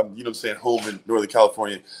I'm you know what I'm saying, home in Northern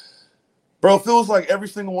California. Bro, Phil's like every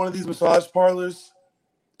single one of these massage parlors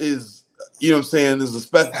is, you know what I'm saying,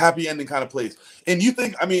 is a happy ending kind of place. And you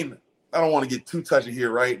think, I mean, I don't want to get too touchy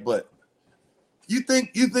here, right? But you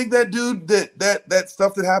think that dude, that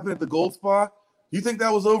stuff that happened at the Gold Spa, you think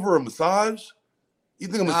that was over a massage? You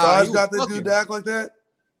think a massage got that dude to act like that?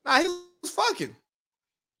 Nah, he was fucking.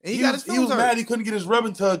 And he was mad he couldn't get his rub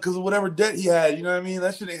and tug because of whatever debt he had. You know what I mean?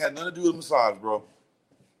 That shit ain't had nothing to do with massage, bro.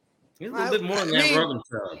 It was a little bit more than that rub and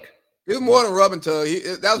tug. It was more than rub and tug.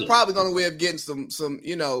 That was probably the only way of getting some,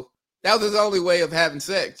 you know, that was his only way of having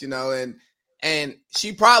sex, you know, and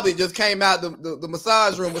she probably just came out the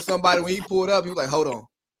massage room with somebody when he pulled up. He was like, "Hold on,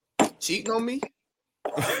 cheating on me?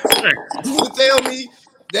 You tell me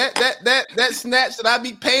that snatch that I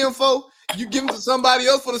be paying for, you give it to somebody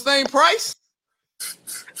else for the same price?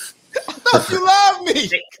 I thought you loved me."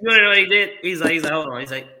 You know what he did? He's like, hold on.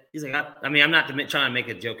 He's like, I'm not trying to make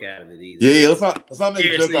a joke out of it either. Yeah, let's not make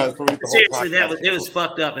a joke out of it. Seriously, it was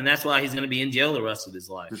fucked up, and that's why he's going to be in jail the rest of his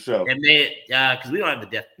life. For sure. And because we don't have the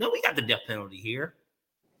death. No, we got the death penalty here.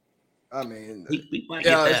 I mean, we might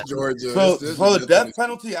get that. It's Georgia. So the death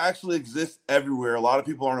penalty actually exists everywhere. A lot of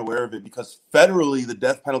people aren't aware of it because federally the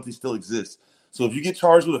death penalty still exists. So if you get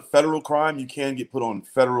charged with a federal crime, you can get put on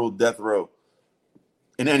federal death row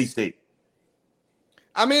in any state.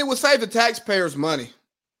 I mean, it would save the taxpayers money.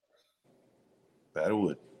 That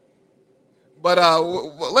would. But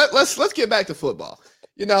let's get back to football.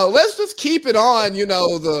 You know, let's just keep it on. You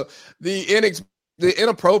know, the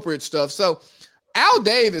inappropriate stuff. So Al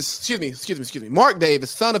Davis, excuse me, Mark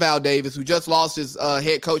Davis, son of Al Davis, who just lost his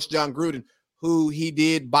head coach John Gruden, who he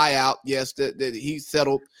did buy out. Yes, that he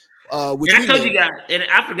settled. Which I told you guys, and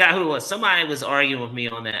I forgot who it was. Somebody was arguing with me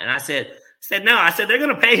on that, and I said no. I said they're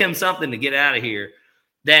going to pay him something to get out of here.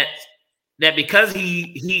 That because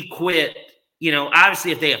he quit. You know,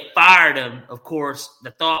 obviously, if they had fired him, of course,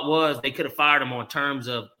 the thought was they could have fired him on terms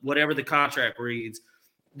of whatever the contract reads.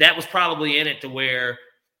 That was probably in it to where,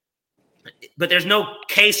 but there's no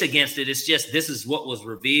case against it. It's just this is what was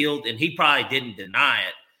revealed, and he probably didn't deny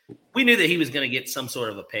it. We knew that he was going to get some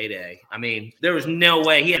sort of a payday. I mean, there was no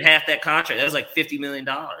way. He had half that contract. That was like $50 million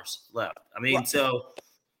left. I mean, so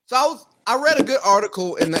I read a good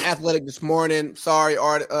article in The Athletic this morning. Sorry,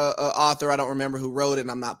 author, I don't remember who wrote it,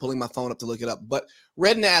 and I'm not pulling my phone up to look it up. But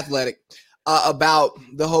read in The Athletic about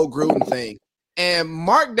the whole Gruden thing. And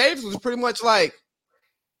Mark Davis was pretty much like,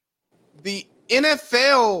 the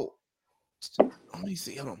NFL – let me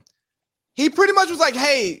see. Hold on. He pretty much was like,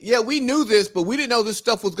 hey, yeah, we knew this, but we didn't know this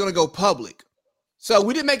stuff was going to go public. So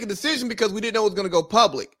we didn't make a decision because we didn't know it was going to go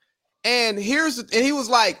public. And he was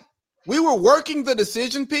like, we were working the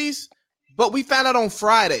decision piece, but we found out on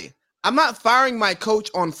Friday. I'm not firing my coach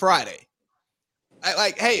on Friday.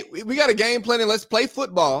 Hey, we got a game plan and let's play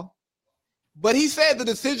football. But he said the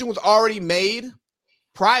decision was already made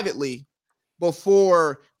privately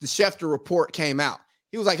before the Schefter report came out.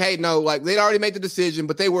 He was like, hey, no, like they'd already made the decision,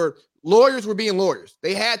 but lawyers were being lawyers.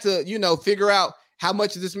 They had to, figure out how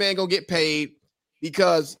much is this man going to get paid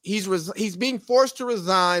because he's being forced to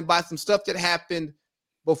resign by some stuff that happened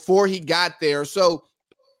before he got there. So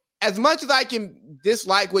as much as I can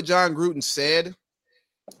dislike what John Gruden said,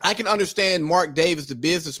 I can understand Mark Davis, the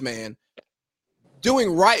businessman,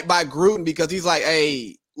 doing right by Gruden because he's like,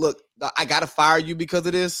 hey, look, I got to fire you because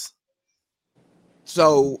of this.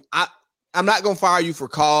 So I'm not going to fire you for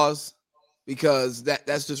cause because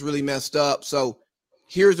that's just really messed up. So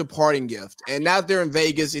here's a parting gift. And now that they're in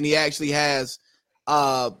Vegas and he actually has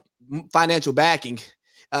financial backing,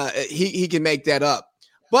 he can make that up.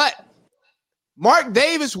 But Mark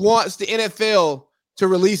Davis wants the NFL to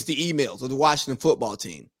release the emails of the Washington football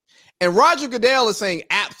team. And Roger Goodell is saying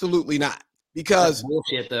absolutely not. Because that's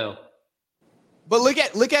bullshit, though. But look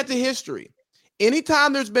at the history.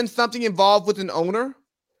 Anytime there's been something involved with an owner,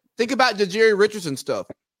 think about the Jerry Richardson stuff.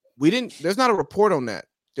 There's not a report on that.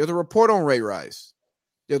 There's a report on Ray Rice.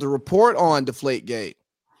 There's a report on Deflategate.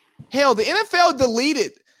 Hell, the NFL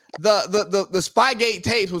deleted the Spygate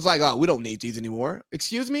tapes. Was like, oh, we don't need these anymore.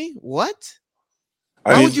 Excuse me? What?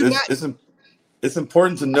 It's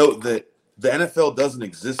important to note that the NFL doesn't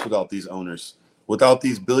exist without these owners. Without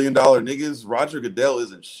these billion-dollar niggas, Roger Goodell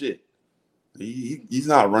isn't shit. He's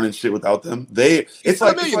not running shit without them. It's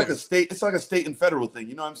like a state and federal thing.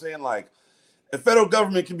 You know what I'm saying? Like, the federal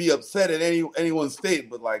government can be upset at any one state,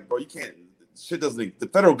 but like, bro, you can't. The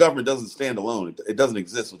federal government doesn't stand alone. It doesn't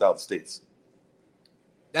exist without the states.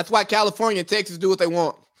 That's why California and Texas do what they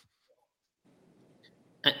want.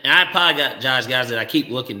 And I apologize, guys, that I keep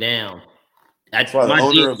looking down. My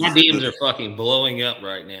DMs are fucking blowing up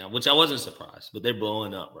right now, which I wasn't surprised, but they're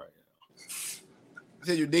blowing up right now. You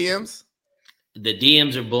said your DMs? The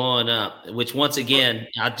DMs are blowing up, which once again,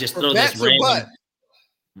 I'll just throw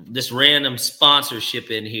this random sponsorship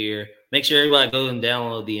in here. Make sure everybody goes and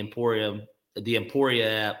download the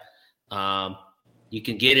Emporia app. You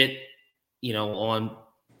can get it, on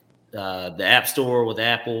the App Store with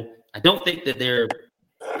Apple. I don't think that they're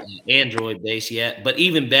Android based yet, but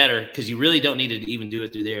even better, because you really don't need to even do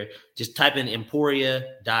it through there. Just type in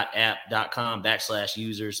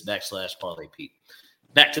emporia.app.com/users/Parlay Pete.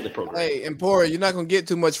 Back to the program. Hey, Emporia, you're not gonna get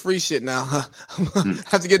too much free shit now. Huh?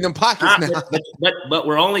 Have to get in them pockets now. But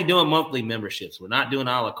we're only doing monthly memberships. We're not doing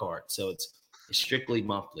a la carte, so it's strictly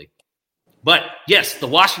monthly. But yes, the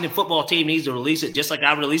Washington football team needs to release it, just like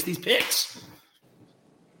I released these picks.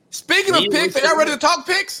 Speaking of picks, are y'all ready to talk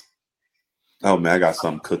picks? Oh man, I got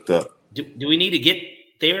something cooked up. Do we need to get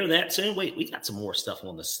there that soon? Wait, we got some more stuff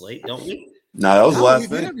on the slate, don't we? No, that was the last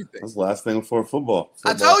thing. That was the last thing before football.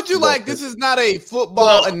 I told you, this is not a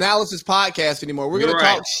football analysis podcast anymore. We're going to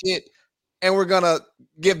talk shit, and we're going to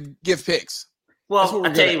give picks. Well,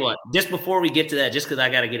 I tell you what, just before we get to that, just because I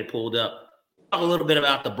got to get it pulled up, talk a little bit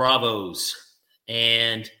about the Bravos.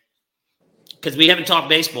 And because we haven't talked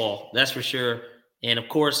baseball, that's for sure. And, of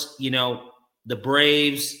course, the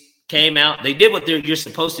Braves came out. They did what you're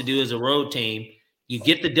supposed to do as a road team. You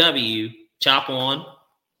get the W, chop on.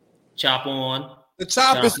 The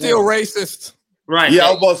chop is still racist. Right. Yeah,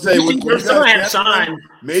 I was about to say. Someone had a sign.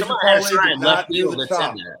 Major Parlay did left not do field the that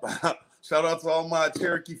chop. said that. Shout out to all my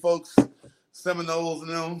Cherokee folks, Seminoles and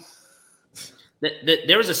them.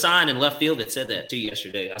 There was a sign in left field that said that too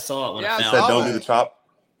yesterday. I saw it when I found it. Said don't do the chop.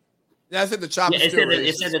 Yeah, I said the chop is still racist.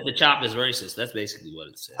 It said that the chop is racist. That's basically what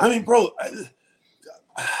it said. I mean, bro, I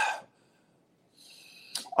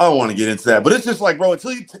don't want to get into that, but it's just like, bro,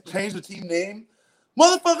 until you change the team name,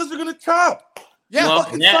 motherfuckers are gonna chop. Yeah,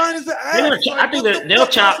 sign is the ass. I think they'll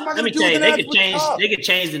chop. Let me tell you, they could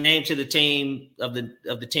change the name to the team of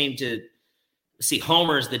the team to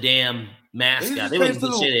Homer's the damn mascot. They wouldn't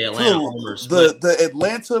say the Atlanta Homers. The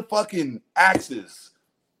Atlanta fucking Axes.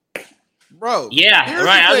 Bro. Yeah,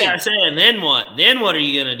 right. I was gonna say, and then what? Then what are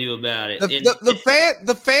you gonna do about it?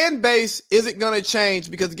 The fan base isn't gonna change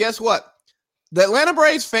because guess what? The Atlanta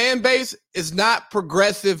Braves fan base is not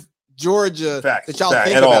progressive Georgia that y'all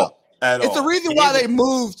think about. It's the reason why they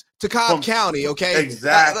moved to Cobb County, okay?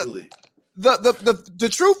 Exactly. The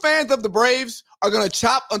true fans of the Braves are gonna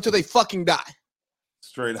chop until they fucking die.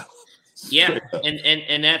 Straight up. Yeah,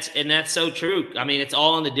 and that's so true. I mean, it's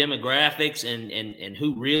all in the demographics and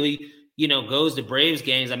who really, goes to Braves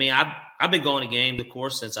games. I mean, I've been going to games, of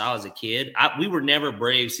course, since I was a kid. We were never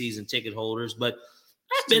Braves season ticket holders, but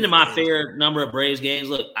I've been to my fair number of Braves games.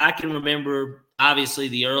 Look, I can remember obviously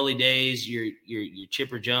the early days, your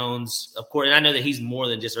Chipper Jones, of course, and I know that he's more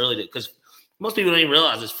than just early because most people don't even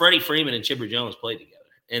realize this. Freddie Freeman and Chipper Jones played together,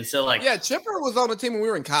 and so Chipper was on the team when we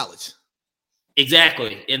were in college.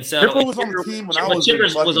 Exactly, and so Chipper was on the team when I was. Chipper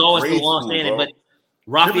was always the long standing, but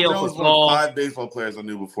Rafael Jones was one of 5 baseball players I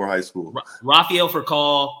knew before high school. Rafael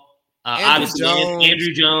Furcal, obviously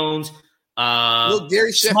Andrew Jones. Little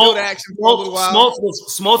Gary Sheffield action for a little while.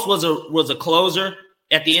 Smoltz was a closer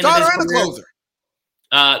at the end of his career. Closer.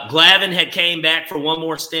 Glavine had came back for one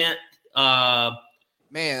more stint. Dan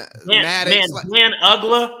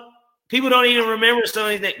Uggla. People don't even remember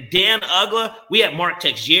something that Dan Uggla. We had Mark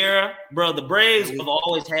Teixeira, bro. The Braves have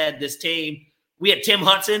always had this team. We had Tim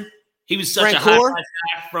Hudson. He was such a high guy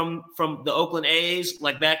from the Oakland A's,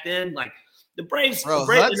 like back then. Like The Braves, Bro, the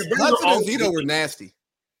Braves, and Hudson, the Braves Hudson and Zito were nasty.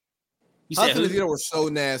 You said Hudson and who? Zito were so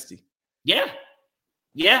nasty. Yeah.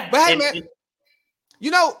 But hey, man,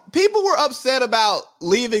 you know, people were upset about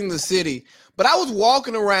leaving the city, but I was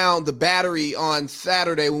walking around the Battery on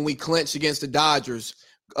Saturday when we clinched against the Dodgers.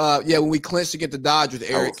 When we clinched against the Dodgers,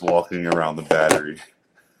 Eric. I was walking around the Battery.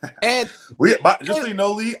 And just so you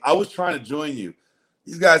know, Lee, I was trying to join you.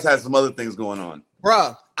 These guys had some other things going on.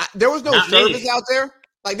 Bruh, there was no Not service me. out there.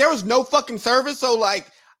 Like, there was no fucking service. So,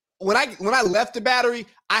 like, when I left the Battery,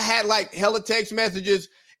 I had, like, hella text messages,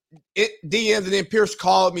 DMs, and then Pierce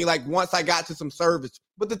called me, like, once I got to some service.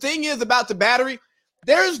 But the thing is about the Battery,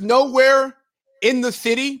 there's nowhere in the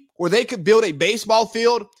city where they could build a baseball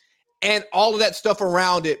field and all of that stuff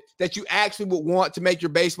around it that you actually would want to make your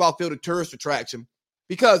baseball field a tourist attraction.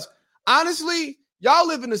 Because, honestly, y'all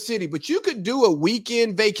live in the city, but you could do a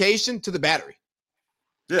weekend vacation to the Battery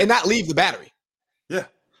and not leave the Battery. Yeah.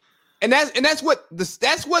 And that's what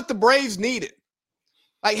the Braves needed.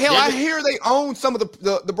 Like, hell, I hear they own some of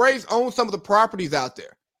the Braves own some of the properties out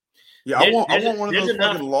there. Yeah, I want one of those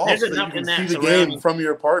fucking lofts that you can see the game from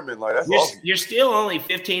your apartment. Like, that's awesome. You're still only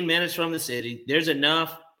 15 minutes from the city. There's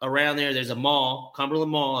enough around there. There's a mall.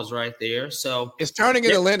 Cumberland Mall is right there. So it's turning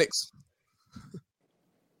into Lenox.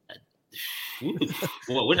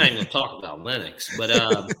 Well, we're not even going to talk about Lenox, but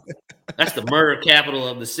that's the murder capital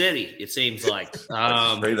of the city, it seems like.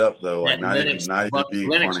 Straight up, though. Like, not even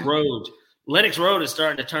Lenox Road. Lenox Road is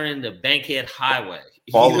starting to turn into Bankhead Highway.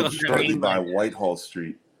 Followed shortly by Whitehall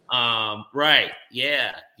Street. Right.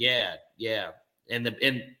 Yeah. And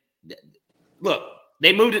look,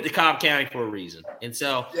 they moved it to Cobb County for a reason. And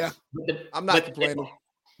so I'm not complaining.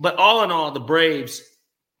 But all in all, the Braves,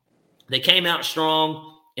 they came out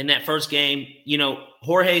strong in that first game. You know,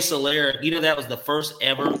 Jorge Soler, that was the first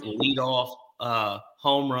ever leadoff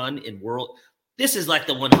home run in world. This is like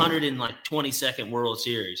the 122nd World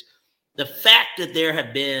Series. The fact that there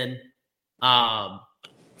have been all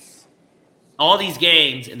these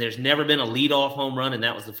games and there's never been a leadoff home run, and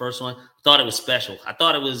that was the first one, thought it was special. I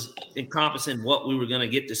thought it was encompassing what we were going to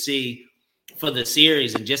get to see for the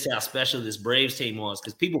series and just how special this Braves team was,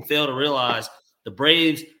 because people fail to realize the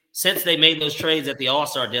Braves, since they made those trades at the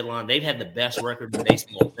All-Star deadline, they've had the best record in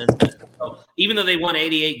baseball since then. So even though they won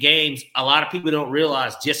 88 games, a lot of people don't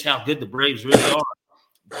realize just how good the Braves really are.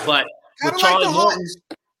 But with Charlie Morton,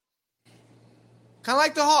 kind of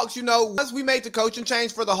like the Hawks, once we made the coaching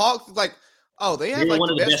change for the Hawks, it's like, oh, they have like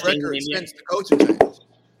the best record since the coaching change.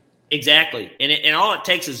 Exactly. And all it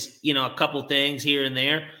takes is, a couple things here and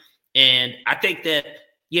there. And I think that,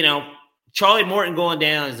 Charlie Morton going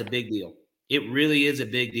down is a big deal. It really is a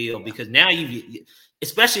big deal, because now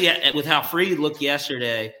especially with how Fried looked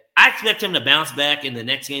yesterday, I expect him to bounce back in the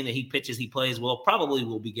next game that he pitches, he plays well. Probably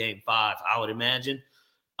will be game 5, I would imagine.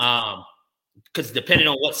 Because depending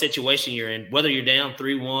on what situation you're in, whether you're down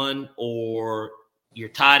 3-1 or you're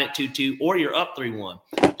tied at 2-2 or you're up 3-1,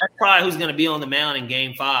 that's probably who's going to be on the mound in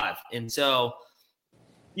game 5. And so,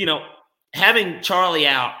 having Charlie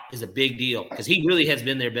out is a big deal, because he really has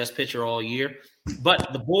been their best pitcher all year.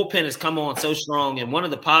 But the bullpen has come on so strong. And one of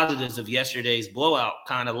the positives of yesterday's blowout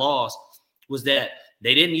kind of loss was that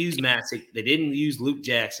they didn't use Matzek, they didn't use Luke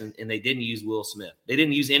Jackson, and they didn't use Will Smith. They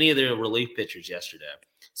didn't use any of their relief pitchers yesterday.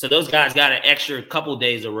 So those guys got an extra couple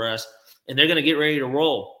days of rest, and they're going to get ready to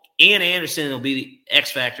roll. Ian Anderson will be the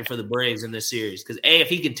X factor for the Braves in this series, because, if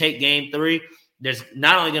he can take game 3, there's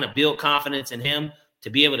not only going to build confidence in him to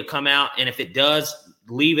be able to come out, and if it does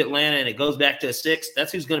leave Atlanta and it goes back to a 6,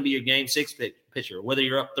 that's who's going to be your game 6 pitcher, whether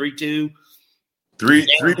you're up 3-2.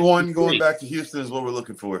 3-1 going back to Houston is what we're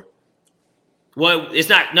looking for. Well, it's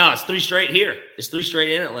not. No, it's 3 straight here. It's 3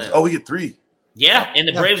 straight in Atlanta. Oh, we get 3. Yeah, and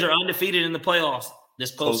the Braves are undefeated in the playoffs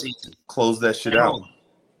this postseason. Close that shit out.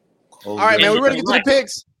 All right, man, we ready to get to the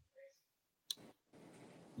picks?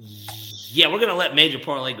 Yeah, we're gonna let Major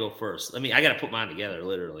Parlay go first. I got to put mine together.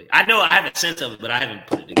 Literally, I know I have a sense of it, but I haven't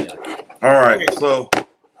put it together. All right, so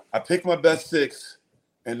I picked my best 6,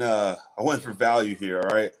 and I went for value here.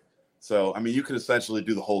 All right, so you could essentially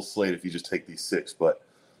do the whole slate if you just take these 6, but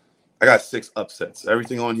I got 6 upsets.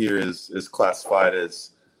 Everything on here is classified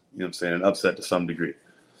as, an upset to some degree.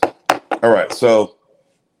 All right, so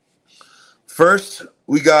first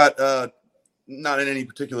we got not in any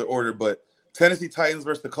particular order, but Tennessee Titans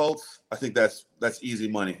versus the Colts. I think that's easy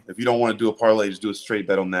money. If you don't want to do a parlay, just do a straight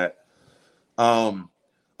bet on that. I'm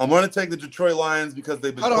going to take the Detroit Lions because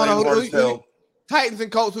they've been playing hard as hell. Titans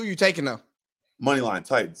and Colts, who are you taking now? Money line,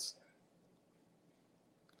 Titans.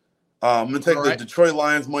 I'm going to take the Detroit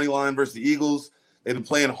Lions money line versus the Eagles. They've been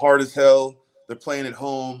playing hard as hell. They're playing at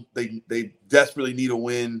home. They desperately need a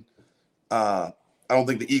win. I I don't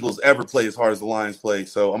think the Eagles ever play as hard as the Lions play.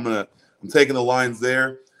 So I'm taking the Lions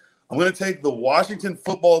there. I'm gonna take the Washington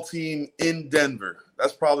football team in Denver.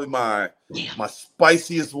 That's probably my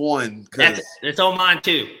spiciest one. It's on mine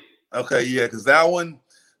too. Okay, yeah, because that one,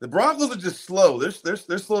 the Broncos are just slow. They're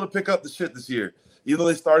slow to pick up the shit this year. Even though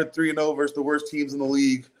they started 3-0 versus the worst teams in the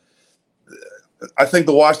league, I think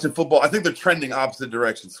they're trending opposite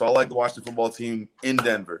directions. So I like the Washington football team in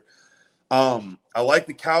Denver. I like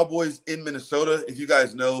the Cowboys in Minnesota. If you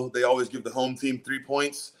guys know, they always give the home team 3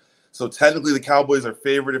 points. So technically the Cowboys are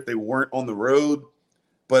favored if they weren't on the road.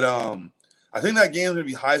 But I think that game is going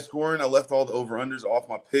to be high scoring. I left all the over-unders off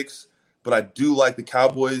my picks, but I do like the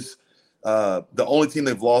Cowboys. The only team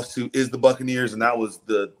they've lost to is the Buccaneers, and that was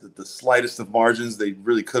the slightest of margins. They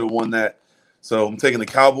really could have won that. So I'm taking the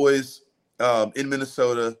Cowboys in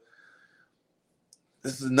Minnesota.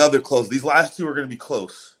 This is another close. These last two are going to be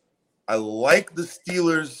close. I like the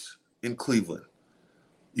Steelers in Cleveland.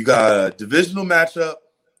 You got a divisional matchup.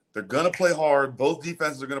 They're going to play hard. Both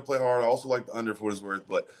defenses are going to play hard. I also like the under for what it's worth,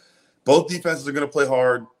 but both defenses are going to play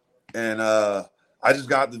hard. And I just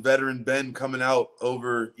got the veteran Ben coming out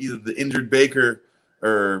over either the injured Baker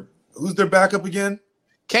or who's their backup again?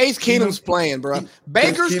 Case Keenum's playing, bro.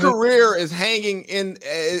 Baker's career is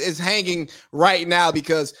hanging right now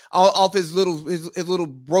because off his little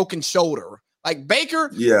broken shoulder. Like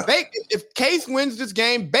Baker, if Case wins this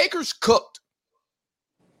game, Baker's cooked.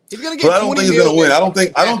 He's gonna get. But I don't think he's gonna win. I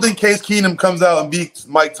don't think Case Keenum comes out and beats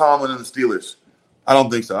Mike Tomlin and the Steelers. I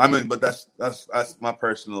don't think so. I mean, but that's my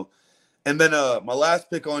personal. And then my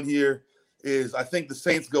last pick on here is I think the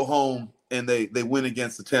Saints go home and they win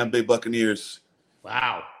against the Tampa Bay Buccaneers.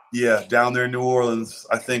 Wow. Yeah, down there in New Orleans.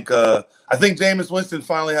 I think Jameis Winston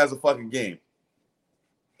finally has a fucking game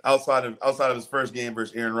outside of his first game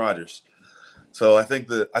versus Aaron Rodgers. So I think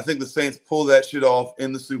the Saints pull that shit off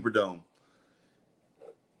in the Superdome.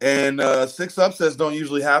 And 6 upsets don't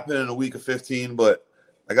usually happen in a week of 15, but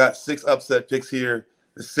I got 6 upset picks here.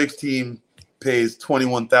 The 6 team pays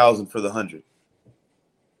 $21,000 for the 100.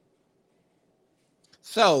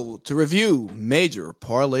 So to review major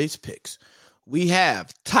parlays picks, we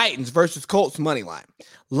have Titans versus Colts money line,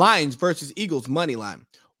 Lions versus Eagles money line,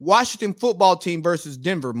 Washington football team versus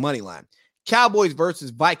Denver money line, Cowboys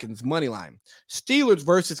versus Vikings money line, Steelers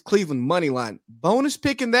versus Cleveland money line. Bonus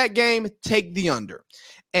pick in that game, take the under.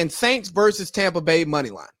 And Saints versus Tampa Bay money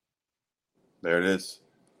line. There it is.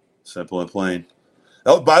 Simple and plain.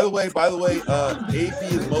 Oh, by the way, AP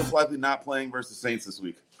is most likely not playing versus Saints this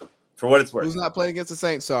week. For what it's worth. Who's not playing against the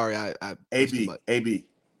Saints? Sorry, AB.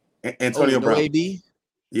 Antonio Brown. AB?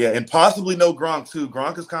 Yeah, and possibly no Gronk too.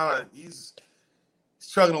 Gronk is he's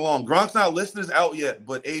struggling along. Gronk's not listed as out yet,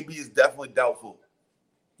 but AB is definitely doubtful.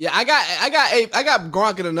 Yeah, I got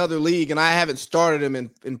Gronk in another league, and I haven't started him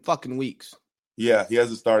in fucking weeks. Yeah, he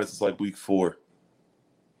hasn't started since like week 4.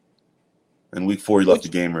 And week 4 he left the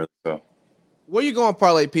game early. So where you going,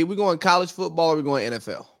 Parlay P? We going college football or we going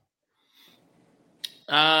NFL?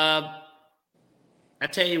 I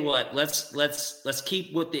tell you what, let's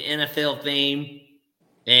keep with the NFL theme,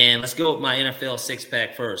 and let's go with my NFL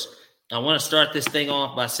 6-pack first. I want to start this thing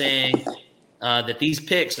off by saying that these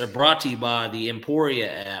picks are brought to you by the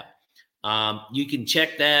Emporia app. You can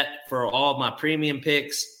check that for all of my premium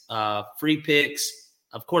picks, free picks.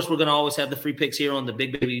 Of course, we're going to always have the free picks here on the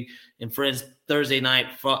Big Baby and Friends Thursday night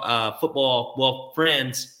football. Well,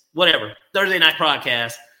 Friends, whatever, Thursday night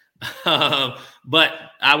podcast. But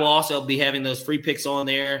I will also be having those free picks on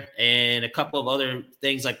there and a couple of other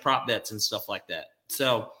things like prop bets and stuff like that.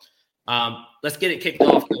 So let's get it kicked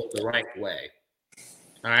off the right way.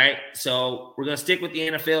 All right. So we're going to stick with the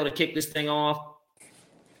NFL to kick this thing off.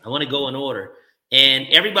 I want to go in order. And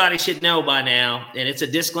everybody should know by now, and it's a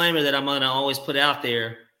disclaimer that I'm going to always put out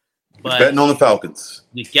there. But betting on the Falcons.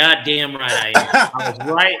 You goddamn right I am. I was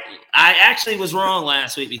right. I actually was wrong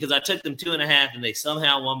last week because I took them 2.5 and they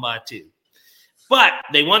somehow won by 2. But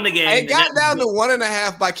they won the game. It got down to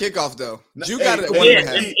 1.5 by kickoff, though. You got it at 1.5.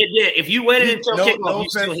 It did. If you waited until kickoff, no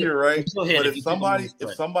offense here, right? But if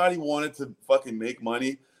somebody wanted to fucking make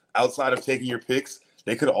money outside of taking your picks,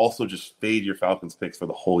 they could also just fade your Falcons picks for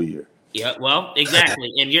the whole year. Yeah, well,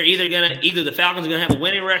 exactly. And you're either the Falcons are gonna have a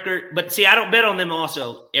winning record, but see, I don't bet on them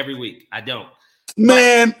also every week. I don't.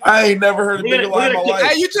 Man, I ain't never heard a bigger lie in my life.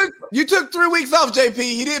 Hey, you took 3 weeks off, JP.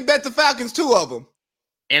 He didn't bet the Falcons 2 of them.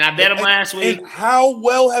 And I bet them last week. And how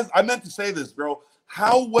well I meant to say this, bro.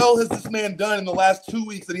 How well has this man done in the last 2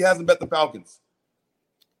 weeks that he hasn't bet the Falcons?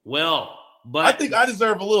 Well, but I think I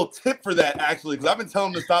deserve a little tip for that, actually, because I've been telling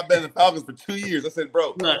him to stop betting the Falcons for 2 years. I said,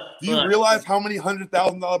 bro, do you realize how many $100,000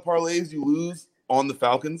 parlays you lose on the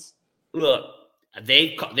Falcons? Look,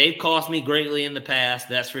 They've cost me greatly in the past,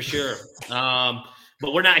 that's for sure.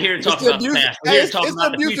 But we're not here to talk about the past. We're here to talk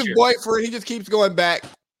about the future. Boyfriend. He just keeps going back.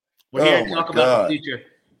 We're here to talk about the future.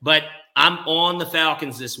 But I'm on the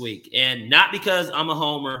Falcons this week, and not because I'm a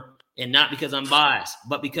homer and not because I'm biased,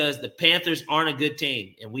 but because the Panthers aren't a good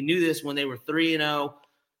team. And we knew this when they were 3-0.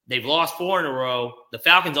 They've lost 4 in a row. The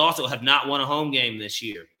Falcons also have not won a home game this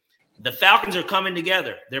year. The Falcons are coming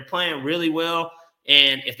together. They're playing really well.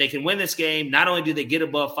 And if they can win this game, not only do they get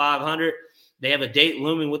above 500, they have a date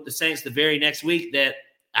looming with the Saints the very next week that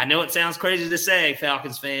I know it sounds crazy to say,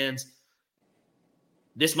 Falcons fans.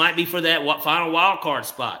 This might be for that final wild card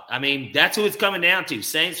spot. I mean, that's who it's coming down to,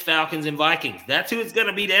 Saints, Falcons, and Vikings. That's who it's going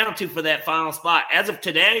to be down to for that final spot. As of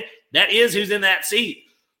today, that is who's in that seat.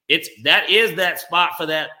 That is that spot for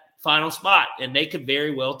that final spot, and they could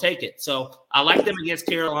very well take it. So I like them against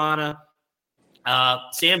Carolina.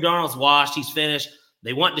 Sam Darnold's washed. He's finished.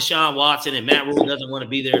 They want Deshaun Watson, and Matt Rule doesn't want to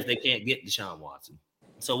be there if they can't get Deshaun Watson.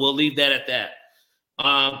 So we'll leave that at that.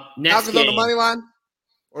 Next Falcons on the money line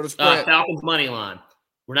or the spread? Falcons money line.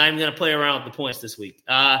 We're not even going to play around with the points this week.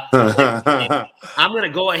 I'm going to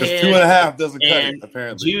go ahead. 2.5 doesn't cut it,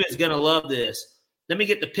 apparently. Jew is going to love this. Let me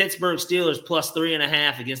get the Pittsburgh Steelers plus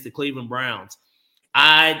 3.5 against the Cleveland Browns.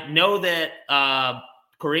 I know that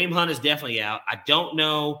Kareem Hunt is definitely out. I don't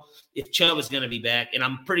know if Chubb is going to be back, and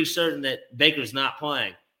I'm pretty certain that Baker's not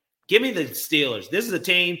playing. Give me the Steelers. This is a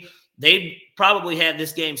team, they probably had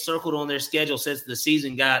this game circled on their schedule since the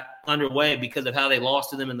season got underway because of how they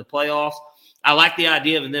lost to them in the playoffs. I like the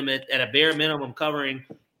idea of them at a bare minimum covering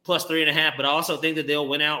plus 3.5, but I also think that they'll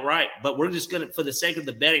win outright. But we're just going to, for the sake of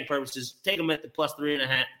the betting purposes, take them at the plus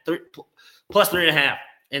 3.5.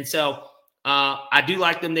 And so I do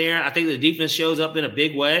like them there. I think the defense shows up in a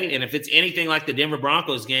big way. And if it's anything like the Denver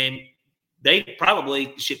Broncos game, they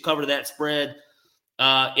probably should cover that spread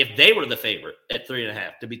if they were the favorite at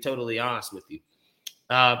 3.5, to be totally honest with you.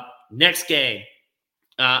 Next game,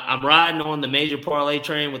 I'm riding on the major parlay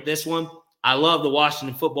train with this one. I love the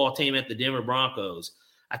Washington football team at the Denver Broncos.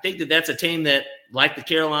 I think that that's a team that, like the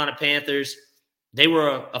Carolina Panthers, they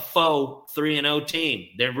were a faux 3-0 team.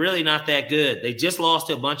 They're really not that good. They just lost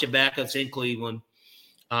to a bunch of backups in Cleveland.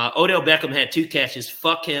 Odell Beckham had 2 catches.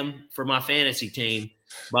 Fuck him for my fantasy team,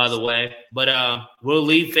 by the way. But we'll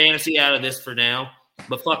leave fantasy out of this for now.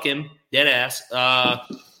 But fuck him, dead ass.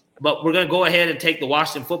 But we're going to go ahead and take the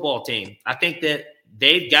Washington football team. I think that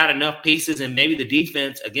they've got enough pieces, and maybe the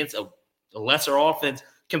defense against a lesser offense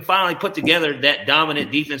can finally put together that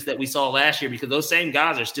dominant defense that we saw last year, because those same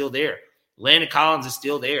guys are still there. Landon Collins is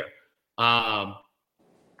still there.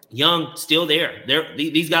 Young still there.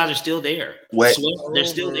 These guys are still there. Swift, they're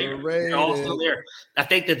still there. They're all still there. I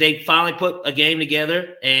think that they finally put a game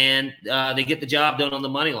together and they get the job done on the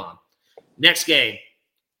money line. Next game,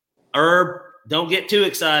 Herb, don't get too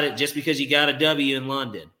excited just because you got a W in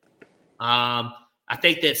London. I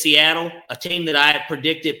think that Seattle, a team that I had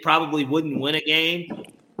predicted probably wouldn't win a game,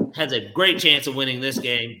 has a great chance of winning this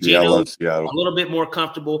game. Yeah, I love Seattle. A little bit more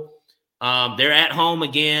comfortable. They're at home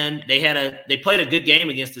again. They played a good game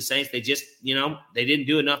against the Saints. They just, they didn't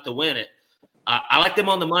do enough to win it. I like them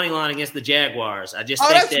on the money line against the Jaguars. I just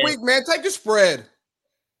think that's weak, man. Take the spread.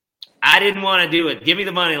 I didn't want to do it. Give me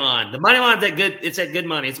the money line. The money line's at good. It's at good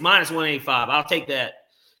money. It's minus 185. I'll take that.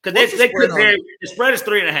 Because the spread is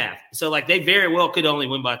 3.5. So, they very well could only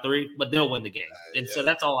win by 3, but they'll win the game. So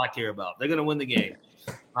that's all I care about. They're going to win the game.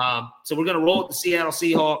 So we're going to roll with the Seattle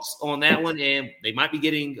Seahawks on that one, and they might be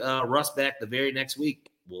getting Russ back the very next week.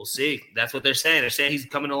 We'll see. That's what they're saying. They're saying he's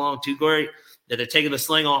coming along too great, that they're taking the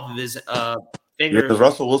sling off of his finger. Because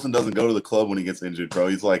Russell Wilson doesn't go to the club when he gets injured, bro.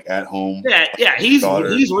 He's at home. Yeah, he's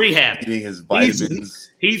rehabbing. Eating his vitamins.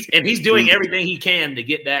 He's doing everything he can to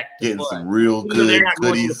get back to getting play. Some real good they're not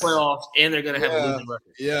goodies. going to the playoffs, and they're going to have a losing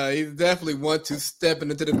record. Yeah, he definitely want to stepping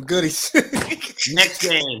into the goodies. Next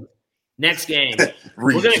game.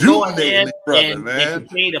 We're going to go ahead and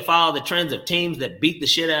continue to follow the trends of teams that beat the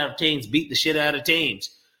shit out of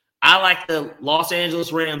teams. I like the Los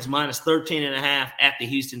Angeles Rams minus 13.5 at the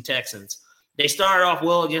Houston Texans. They started off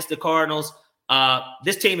well against the Cardinals.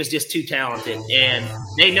 This team is just too talented, and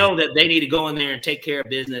they know that they need to go in there and take care of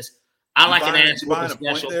business. I like an answer with a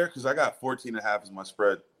special. Point there because I got 14.5 as my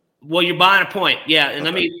spread. Well, you're buying a point, yeah. And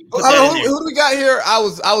let me put that in there. Who do we got here? I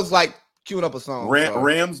was queuing up a song.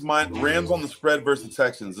 Rams on the spread versus the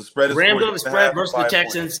Texans. The spread is Rams on the spread versus the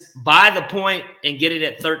Texans. Buy the point and get it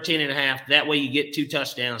at 13.5. That way you get 2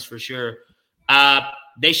 touchdowns for sure.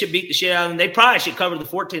 They should beat the shit out of them. They probably should cover the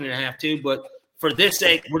 14.5 too, but for this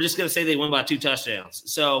sake, we're just going to say they win by 2 touchdowns.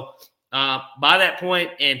 So buy that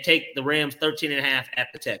point and take the Rams 13.5 at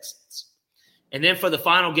the Texans. And then for the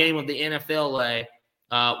final game of the NFLA,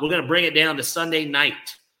 we're going to bring it down to Sunday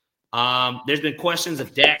night. There's been questions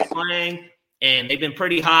of Dak playing, and they've been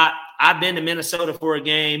pretty hot. I've been to Minnesota for a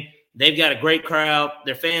game. They've got a great crowd.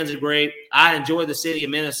 Their fans are great. I enjoy the city of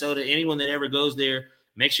Minnesota. Anyone that ever goes there,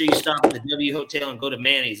 make sure you stop at the W Hotel and go to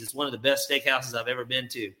Manny's. It's one of the best steakhouses I've ever been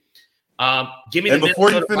to. Give me And the before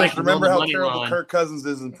you Minnesota finish, Vikings remember on the how money terrible line. Kirk Cousins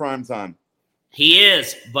is in prime time. He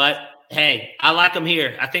is, but hey, I like him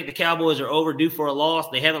here. I think the Cowboys are overdue for a loss.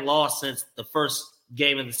 They haven't lost since the first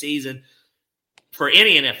game of the season for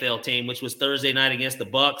any NFL team, which was Thursday night against the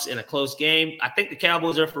Bucs in a close game. I think the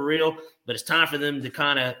Cowboys are for real, but it's time for them to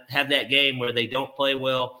kind of have that game where they don't play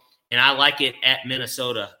well, and I like it at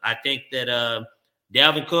Minnesota. I think that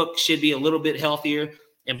Dalvin Cook should be a little bit healthier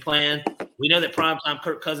and playing. We know that primetime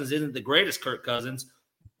Kirk Cousins isn't the greatest Kirk Cousins,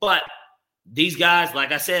 but these guys,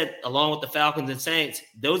 like I said, along with the Falcons and Saints,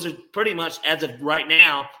 those are pretty much, as of right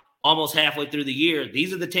now, almost halfway through the year.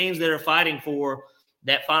 These are the teams that are fighting for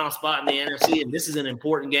that final spot in the NFC, and this is an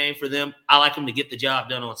important game for them. I like them to get the job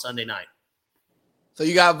done on Sunday night. So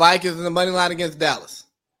you got Vikings in the money line against Dallas.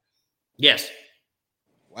 Yes.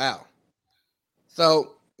 Wow.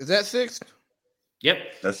 So is that 6? Yep.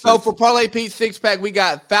 That's So it. for Parlay Pete 6-pack, we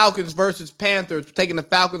got Falcons versus Panthers, taking the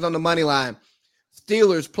Falcons on the money line.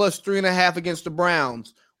 Steelers plus 3.5 against the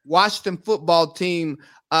Browns. Washington football team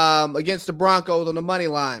against the Broncos on the money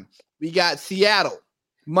line. We got Seattle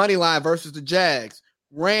money line versus the Jags.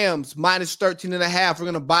 Rams minus 13.5. We're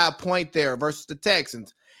going to buy a point there versus the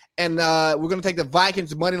Texans. And we're going to take the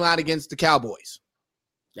Vikings money line against the Cowboys.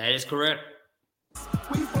 That is correct.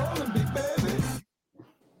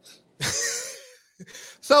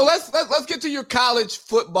 So let's get to your college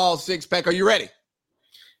football 6-pack. Are you ready?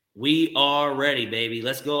 We are ready, baby.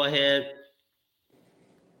 Let's go ahead.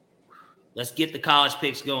 Let's get the college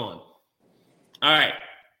picks going. All right.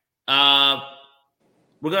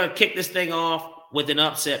 We're going to kick this thing off with an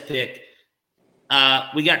upset pick.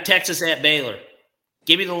 We got Texas at Baylor.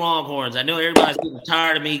 Give me the Longhorns. I know everybody's getting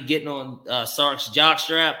tired of me getting on Sark's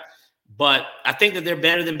jockstrap, but I think that they're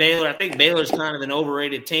better than Baylor. I think Baylor's kind of an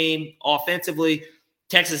overrated team. Offensively,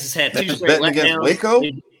 Texas has had 2 straight betting against letdowns. Waco?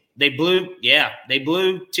 They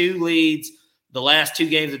blew 2 leads the last 2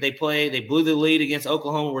 games that they played. They blew the lead against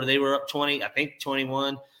Oklahoma where they were up 20, I think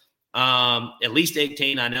 21, at least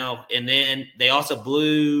 18, I know. And then they also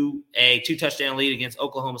blew a 2-touchdown lead against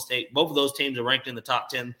Oklahoma State. Both of those teams are ranked in the top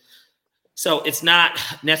 10. So it's not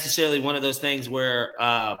necessarily one of those things where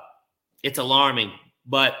it's alarming.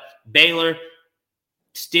 But Baylor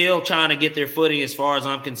still trying to get their footing as far as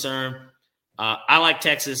I'm concerned. I like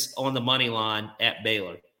Texas on the money line at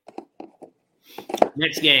Baylor.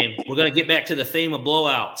 Next game, we're going to get back to the theme of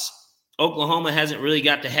blowouts. Oklahoma hasn't really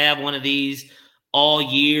got to have one of these all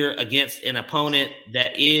year against an opponent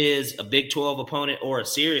that is a Big 12 opponent or a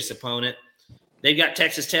serious opponent. They've got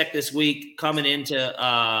Texas Tech this week coming into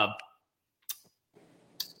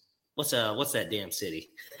what's that damn city?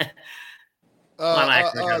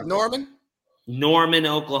 Norman,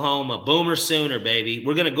 Oklahoma. Boomer Sooner, baby.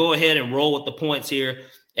 We're going to go ahead and roll with the points here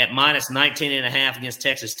at minus 19.5 against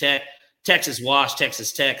Texas Tech. Texas washed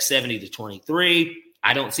Texas Tech 70-23.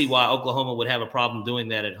 I don't see why Oklahoma would have a problem doing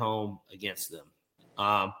that at home against them.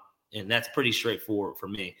 And that's pretty straightforward for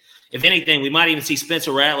me. If anything, we might even see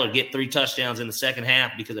Spencer Rattler get 3 touchdowns in the second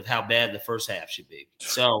half because of how bad the first half should be.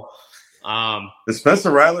 So, is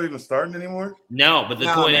Spencer Rattler even starting anymore? No, but the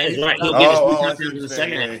point is, right, he'll get his 3 touchdowns in the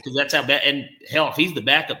second half because that's how bad. And hell, if he's the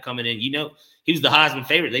backup coming in, he was the Heisman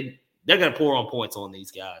favorite. They're going to pour on points on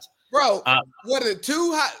these guys. Bro, what are the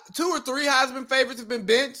 2 or 3 Heisman favorites have been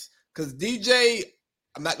benched? Because DJ,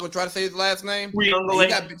 I'm not going to try to say his last name. He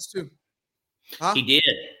got benched too. Huh? He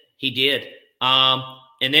did.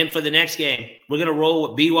 And then for the next game, we're going to roll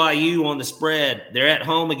with BYU on the spread. They're at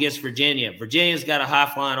home against Virginia. Virginia's got a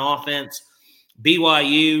high-flying offense.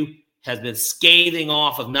 BYU has been scathing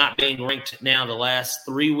off of not being ranked now the last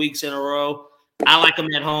 3 weeks in a row. I like them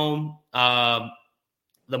at home.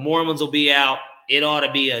 The Mormons will be out. It ought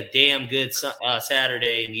to be a damn good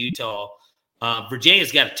Saturday in Utah.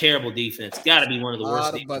 Virginia's got a terrible defense. Got to be one of the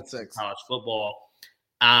worst defenses in college football.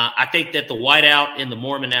 I think that the whiteout and the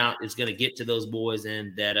Mormon out is going to get to those boys,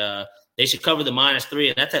 and that they should cover the -3,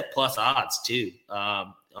 and that's at plus odds too.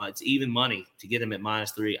 It's even money to get them at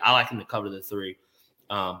 -3. I like them to cover the 3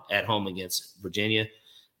 at home against Virginia.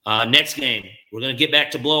 Next game, we're going to get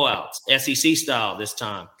back to blowouts, SEC style this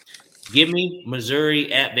time. Give me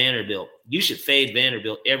Missouri at Vanderbilt. You should fade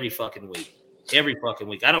Vanderbilt every fucking week.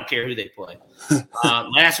 I don't care who they play.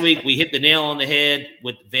 Last week, we hit the nail on the head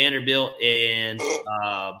with Vanderbilt and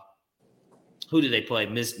who did they play?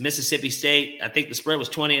 Mississippi State. I think the spread was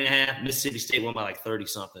 20.5. Mississippi State won by like 30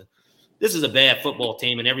 something. This is a bad football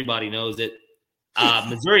team, and everybody knows it.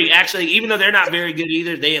 Missouri, actually, even though they're not very good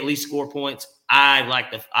either, they at least score points. I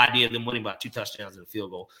like the idea of them winning by 2 touchdowns and a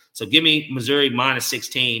field goal. So give me Missouri minus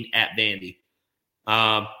 16 at Vandy.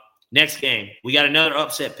 Next game, we got another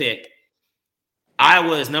upset pick.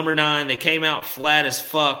 Iowa is number 9. They came out flat as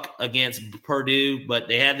fuck against Purdue, but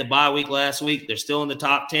they had the bye week last week. They're still in the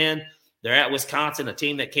top 10. They're at Wisconsin, a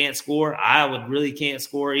team that can't score. Iowa really can't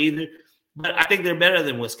score either. But I think they're better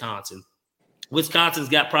than Wisconsin. Wisconsin's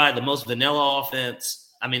got probably the most vanilla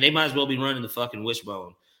offense. I mean, they might as well be running the fucking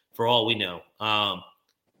wishbone for all we know.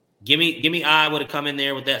 Give me Iowa to come in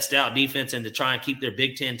there with that stout defense and to try and keep their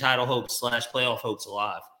Big Ten title hopes / playoff hopes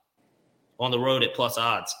alive on the road at plus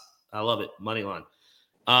odds. I love it. Money line.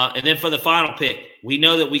 And then for the final pick, we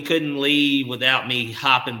know that we couldn't leave without me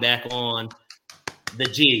hopping back on the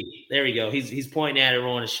G. There we go. He's pointing at it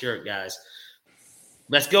on his shirt, guys.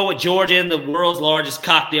 Let's go with Georgia and the world's largest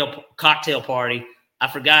cocktail party. I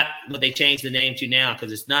forgot what they changed the name to now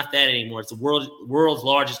because it's not that anymore. It's the world's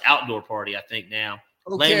largest outdoor party, I think, now.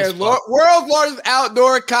 Okay, world's largest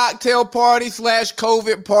outdoor cocktail party /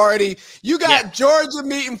 COVID party. You got Georgia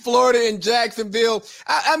meeting Florida in Jacksonville.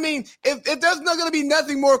 I mean, if there's not going to be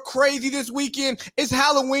nothing more crazy this weekend, it's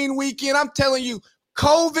Halloween weekend. I'm telling you,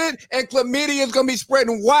 COVID and chlamydia is going to be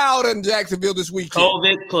spreading wild in Jacksonville this weekend.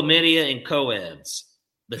 COVID, chlamydia, and coeds.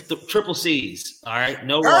 The triple C's, all right?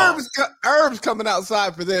 No Herb's coming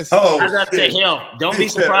outside for this. Oh, I got to say, hell, don't be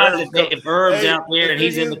surprised if Herb's out there and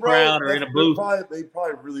he's in the crowd or in a booth. They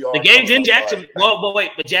probably really are. The game's in Jacksonville. Well, but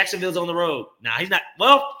wait, but Jacksonville's on the road. Nah, he's not.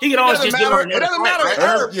 Well, he can always just get on. It doesn't matter.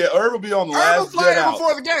 Herb will be on the last jet out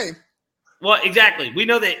before the game. Well, exactly. We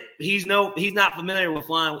know that he's not familiar with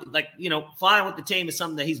flying. Like, flying with the team is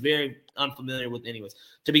something that he's very unfamiliar with anyways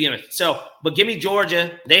to begin with. So, but give me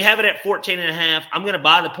Georgia. They have it at 14.5. I'm going to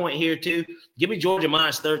buy the point here too. Give me Georgia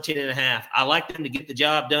minus 13.5. I like them to get the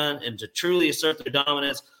job done and to truly assert their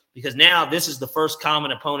dominance because now this is the first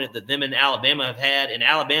common opponent that them and Alabama have had. And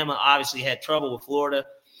Alabama obviously had trouble with Florida.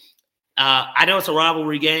 I know it's a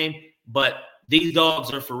rivalry game, but these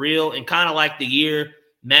dogs are for real. And kind of like the year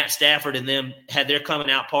Matt Stafford and them had their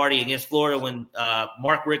coming out party against Florida when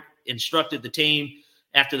Mark Richt instructed the team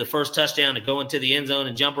after the first touchdown to go into the end zone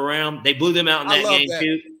and jump around. They blew them out in that game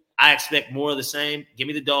too. I expect more of the same. Give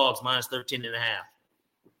me the dogs minus 13.5.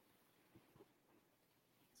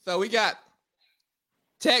 So we got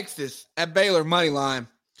Texas at Baylor money line.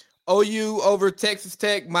 OU over Texas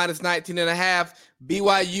Tech minus 19.5.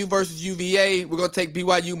 BYU versus UVA. We're going to take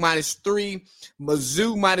BYU minus 3.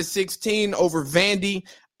 Mizzou minus 16 over Vandy.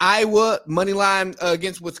 Iowa money line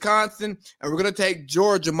against Wisconsin. And we're going to take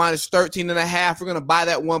Georgia minus 13.5. We're going to buy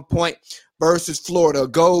that 1 point versus Florida.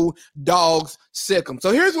 Go Dogs, sick 'em.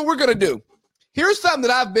 So here's what we're going to do. Here's something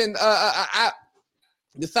that I've been I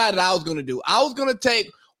decided I was going to do. I was going to take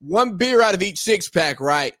one beer out of each 6-pack,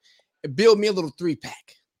 right, and build me a little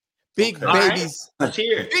 3-pack. Big babies. Let's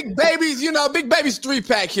hear it. Big babies, big babies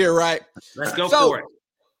 3-pack here, right? Let's go for it.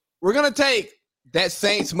 We're going to take that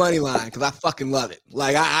Saints money line because I fucking love it.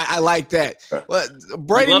 Like, I like that. But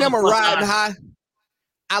Brady and them are riding high.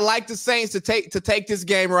 I like the Saints to take this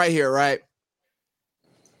game right here, right?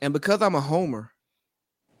 And because I'm a homer,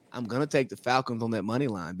 I'm going to take the Falcons on that money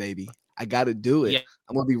line, baby. I got to do it. Yeah.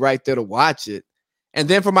 I'm going to be right there to watch it. And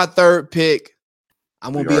then for my third pick,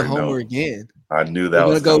 I'm going to be a homer again. I knew that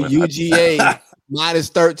was going to go UGA minus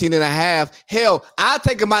 13.5. Hell, I'll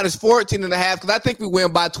take a minus 14.5 because I think we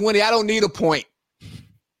win by 20. I don't need a point.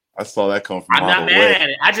 I saw that come from. I'm not mad at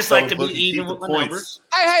it. I just like to be even with the numbers.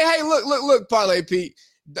 Hey, look, Parlay Pete.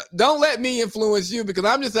 Don't let me influence you because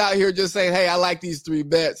I'm just out here just saying, hey, I like these 3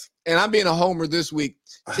 bets. And I'm being a homer this week.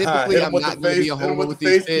 Typically, I'm not going to be a homer with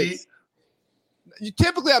these picks.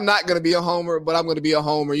 Typically, I'm not going to be a homer, but I'm going to be a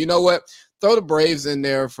homer. You know what? Throw the Braves in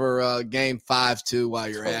there for game 5 too while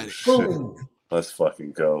you're at it. Boom. Let's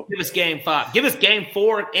fucking go. Give us game 5. Give us game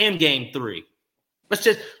 4 and game 3. Let's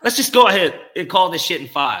just go ahead and call this shit in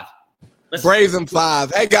 5. Braves in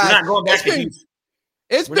 5. Hey guys, we're not going back to Houston.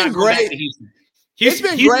 It's been great.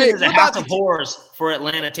 Houston is a house of horrors for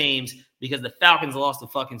Atlanta teams because the Falcons lost the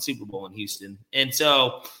fucking Super Bowl in Houston, and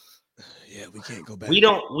so. Yeah, we can't go back. We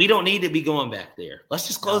don't need to be going back there. Let's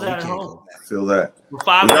just close out at home. I feel that. We're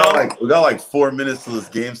 5-0. We got like 4 minutes till this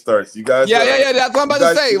game starts. You guys? Yeah. That's what I'm about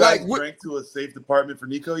to say. Like, drank to a safe department for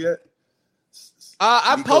Nico yet?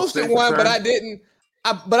 I posted one, but I didn't.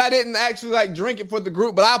 But I didn't actually drink it for the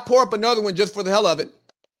group. But I'll pour up another one just for the hell of it.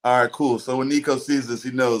 All right, cool. So when Nico sees this,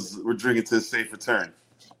 he knows we're drinking to a safe return.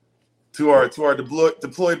 To our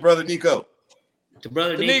deployed brother Nico. To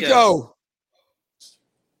brother Nico.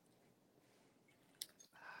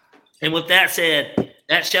 And with that said,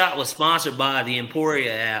 that shot was sponsored by the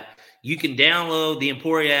Emporia app. You can download the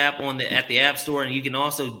Emporia app at the App Store, and you can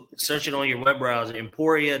also search it on your web browser,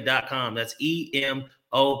 Emporia.com. That's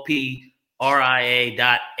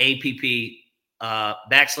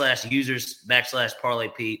EMOPRIA.app/users/Parlay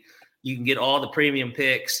Pete. You can get all the premium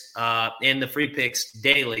picks and the free picks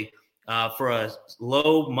daily for a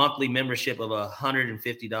low monthly membership of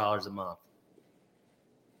 $150 a month.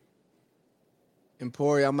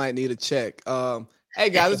 Emporia, I might need a check. Hey,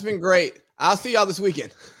 guys, it's been great. I'll see y'all this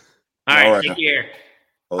weekend. All right. Take care.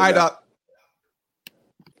 All right, Doc.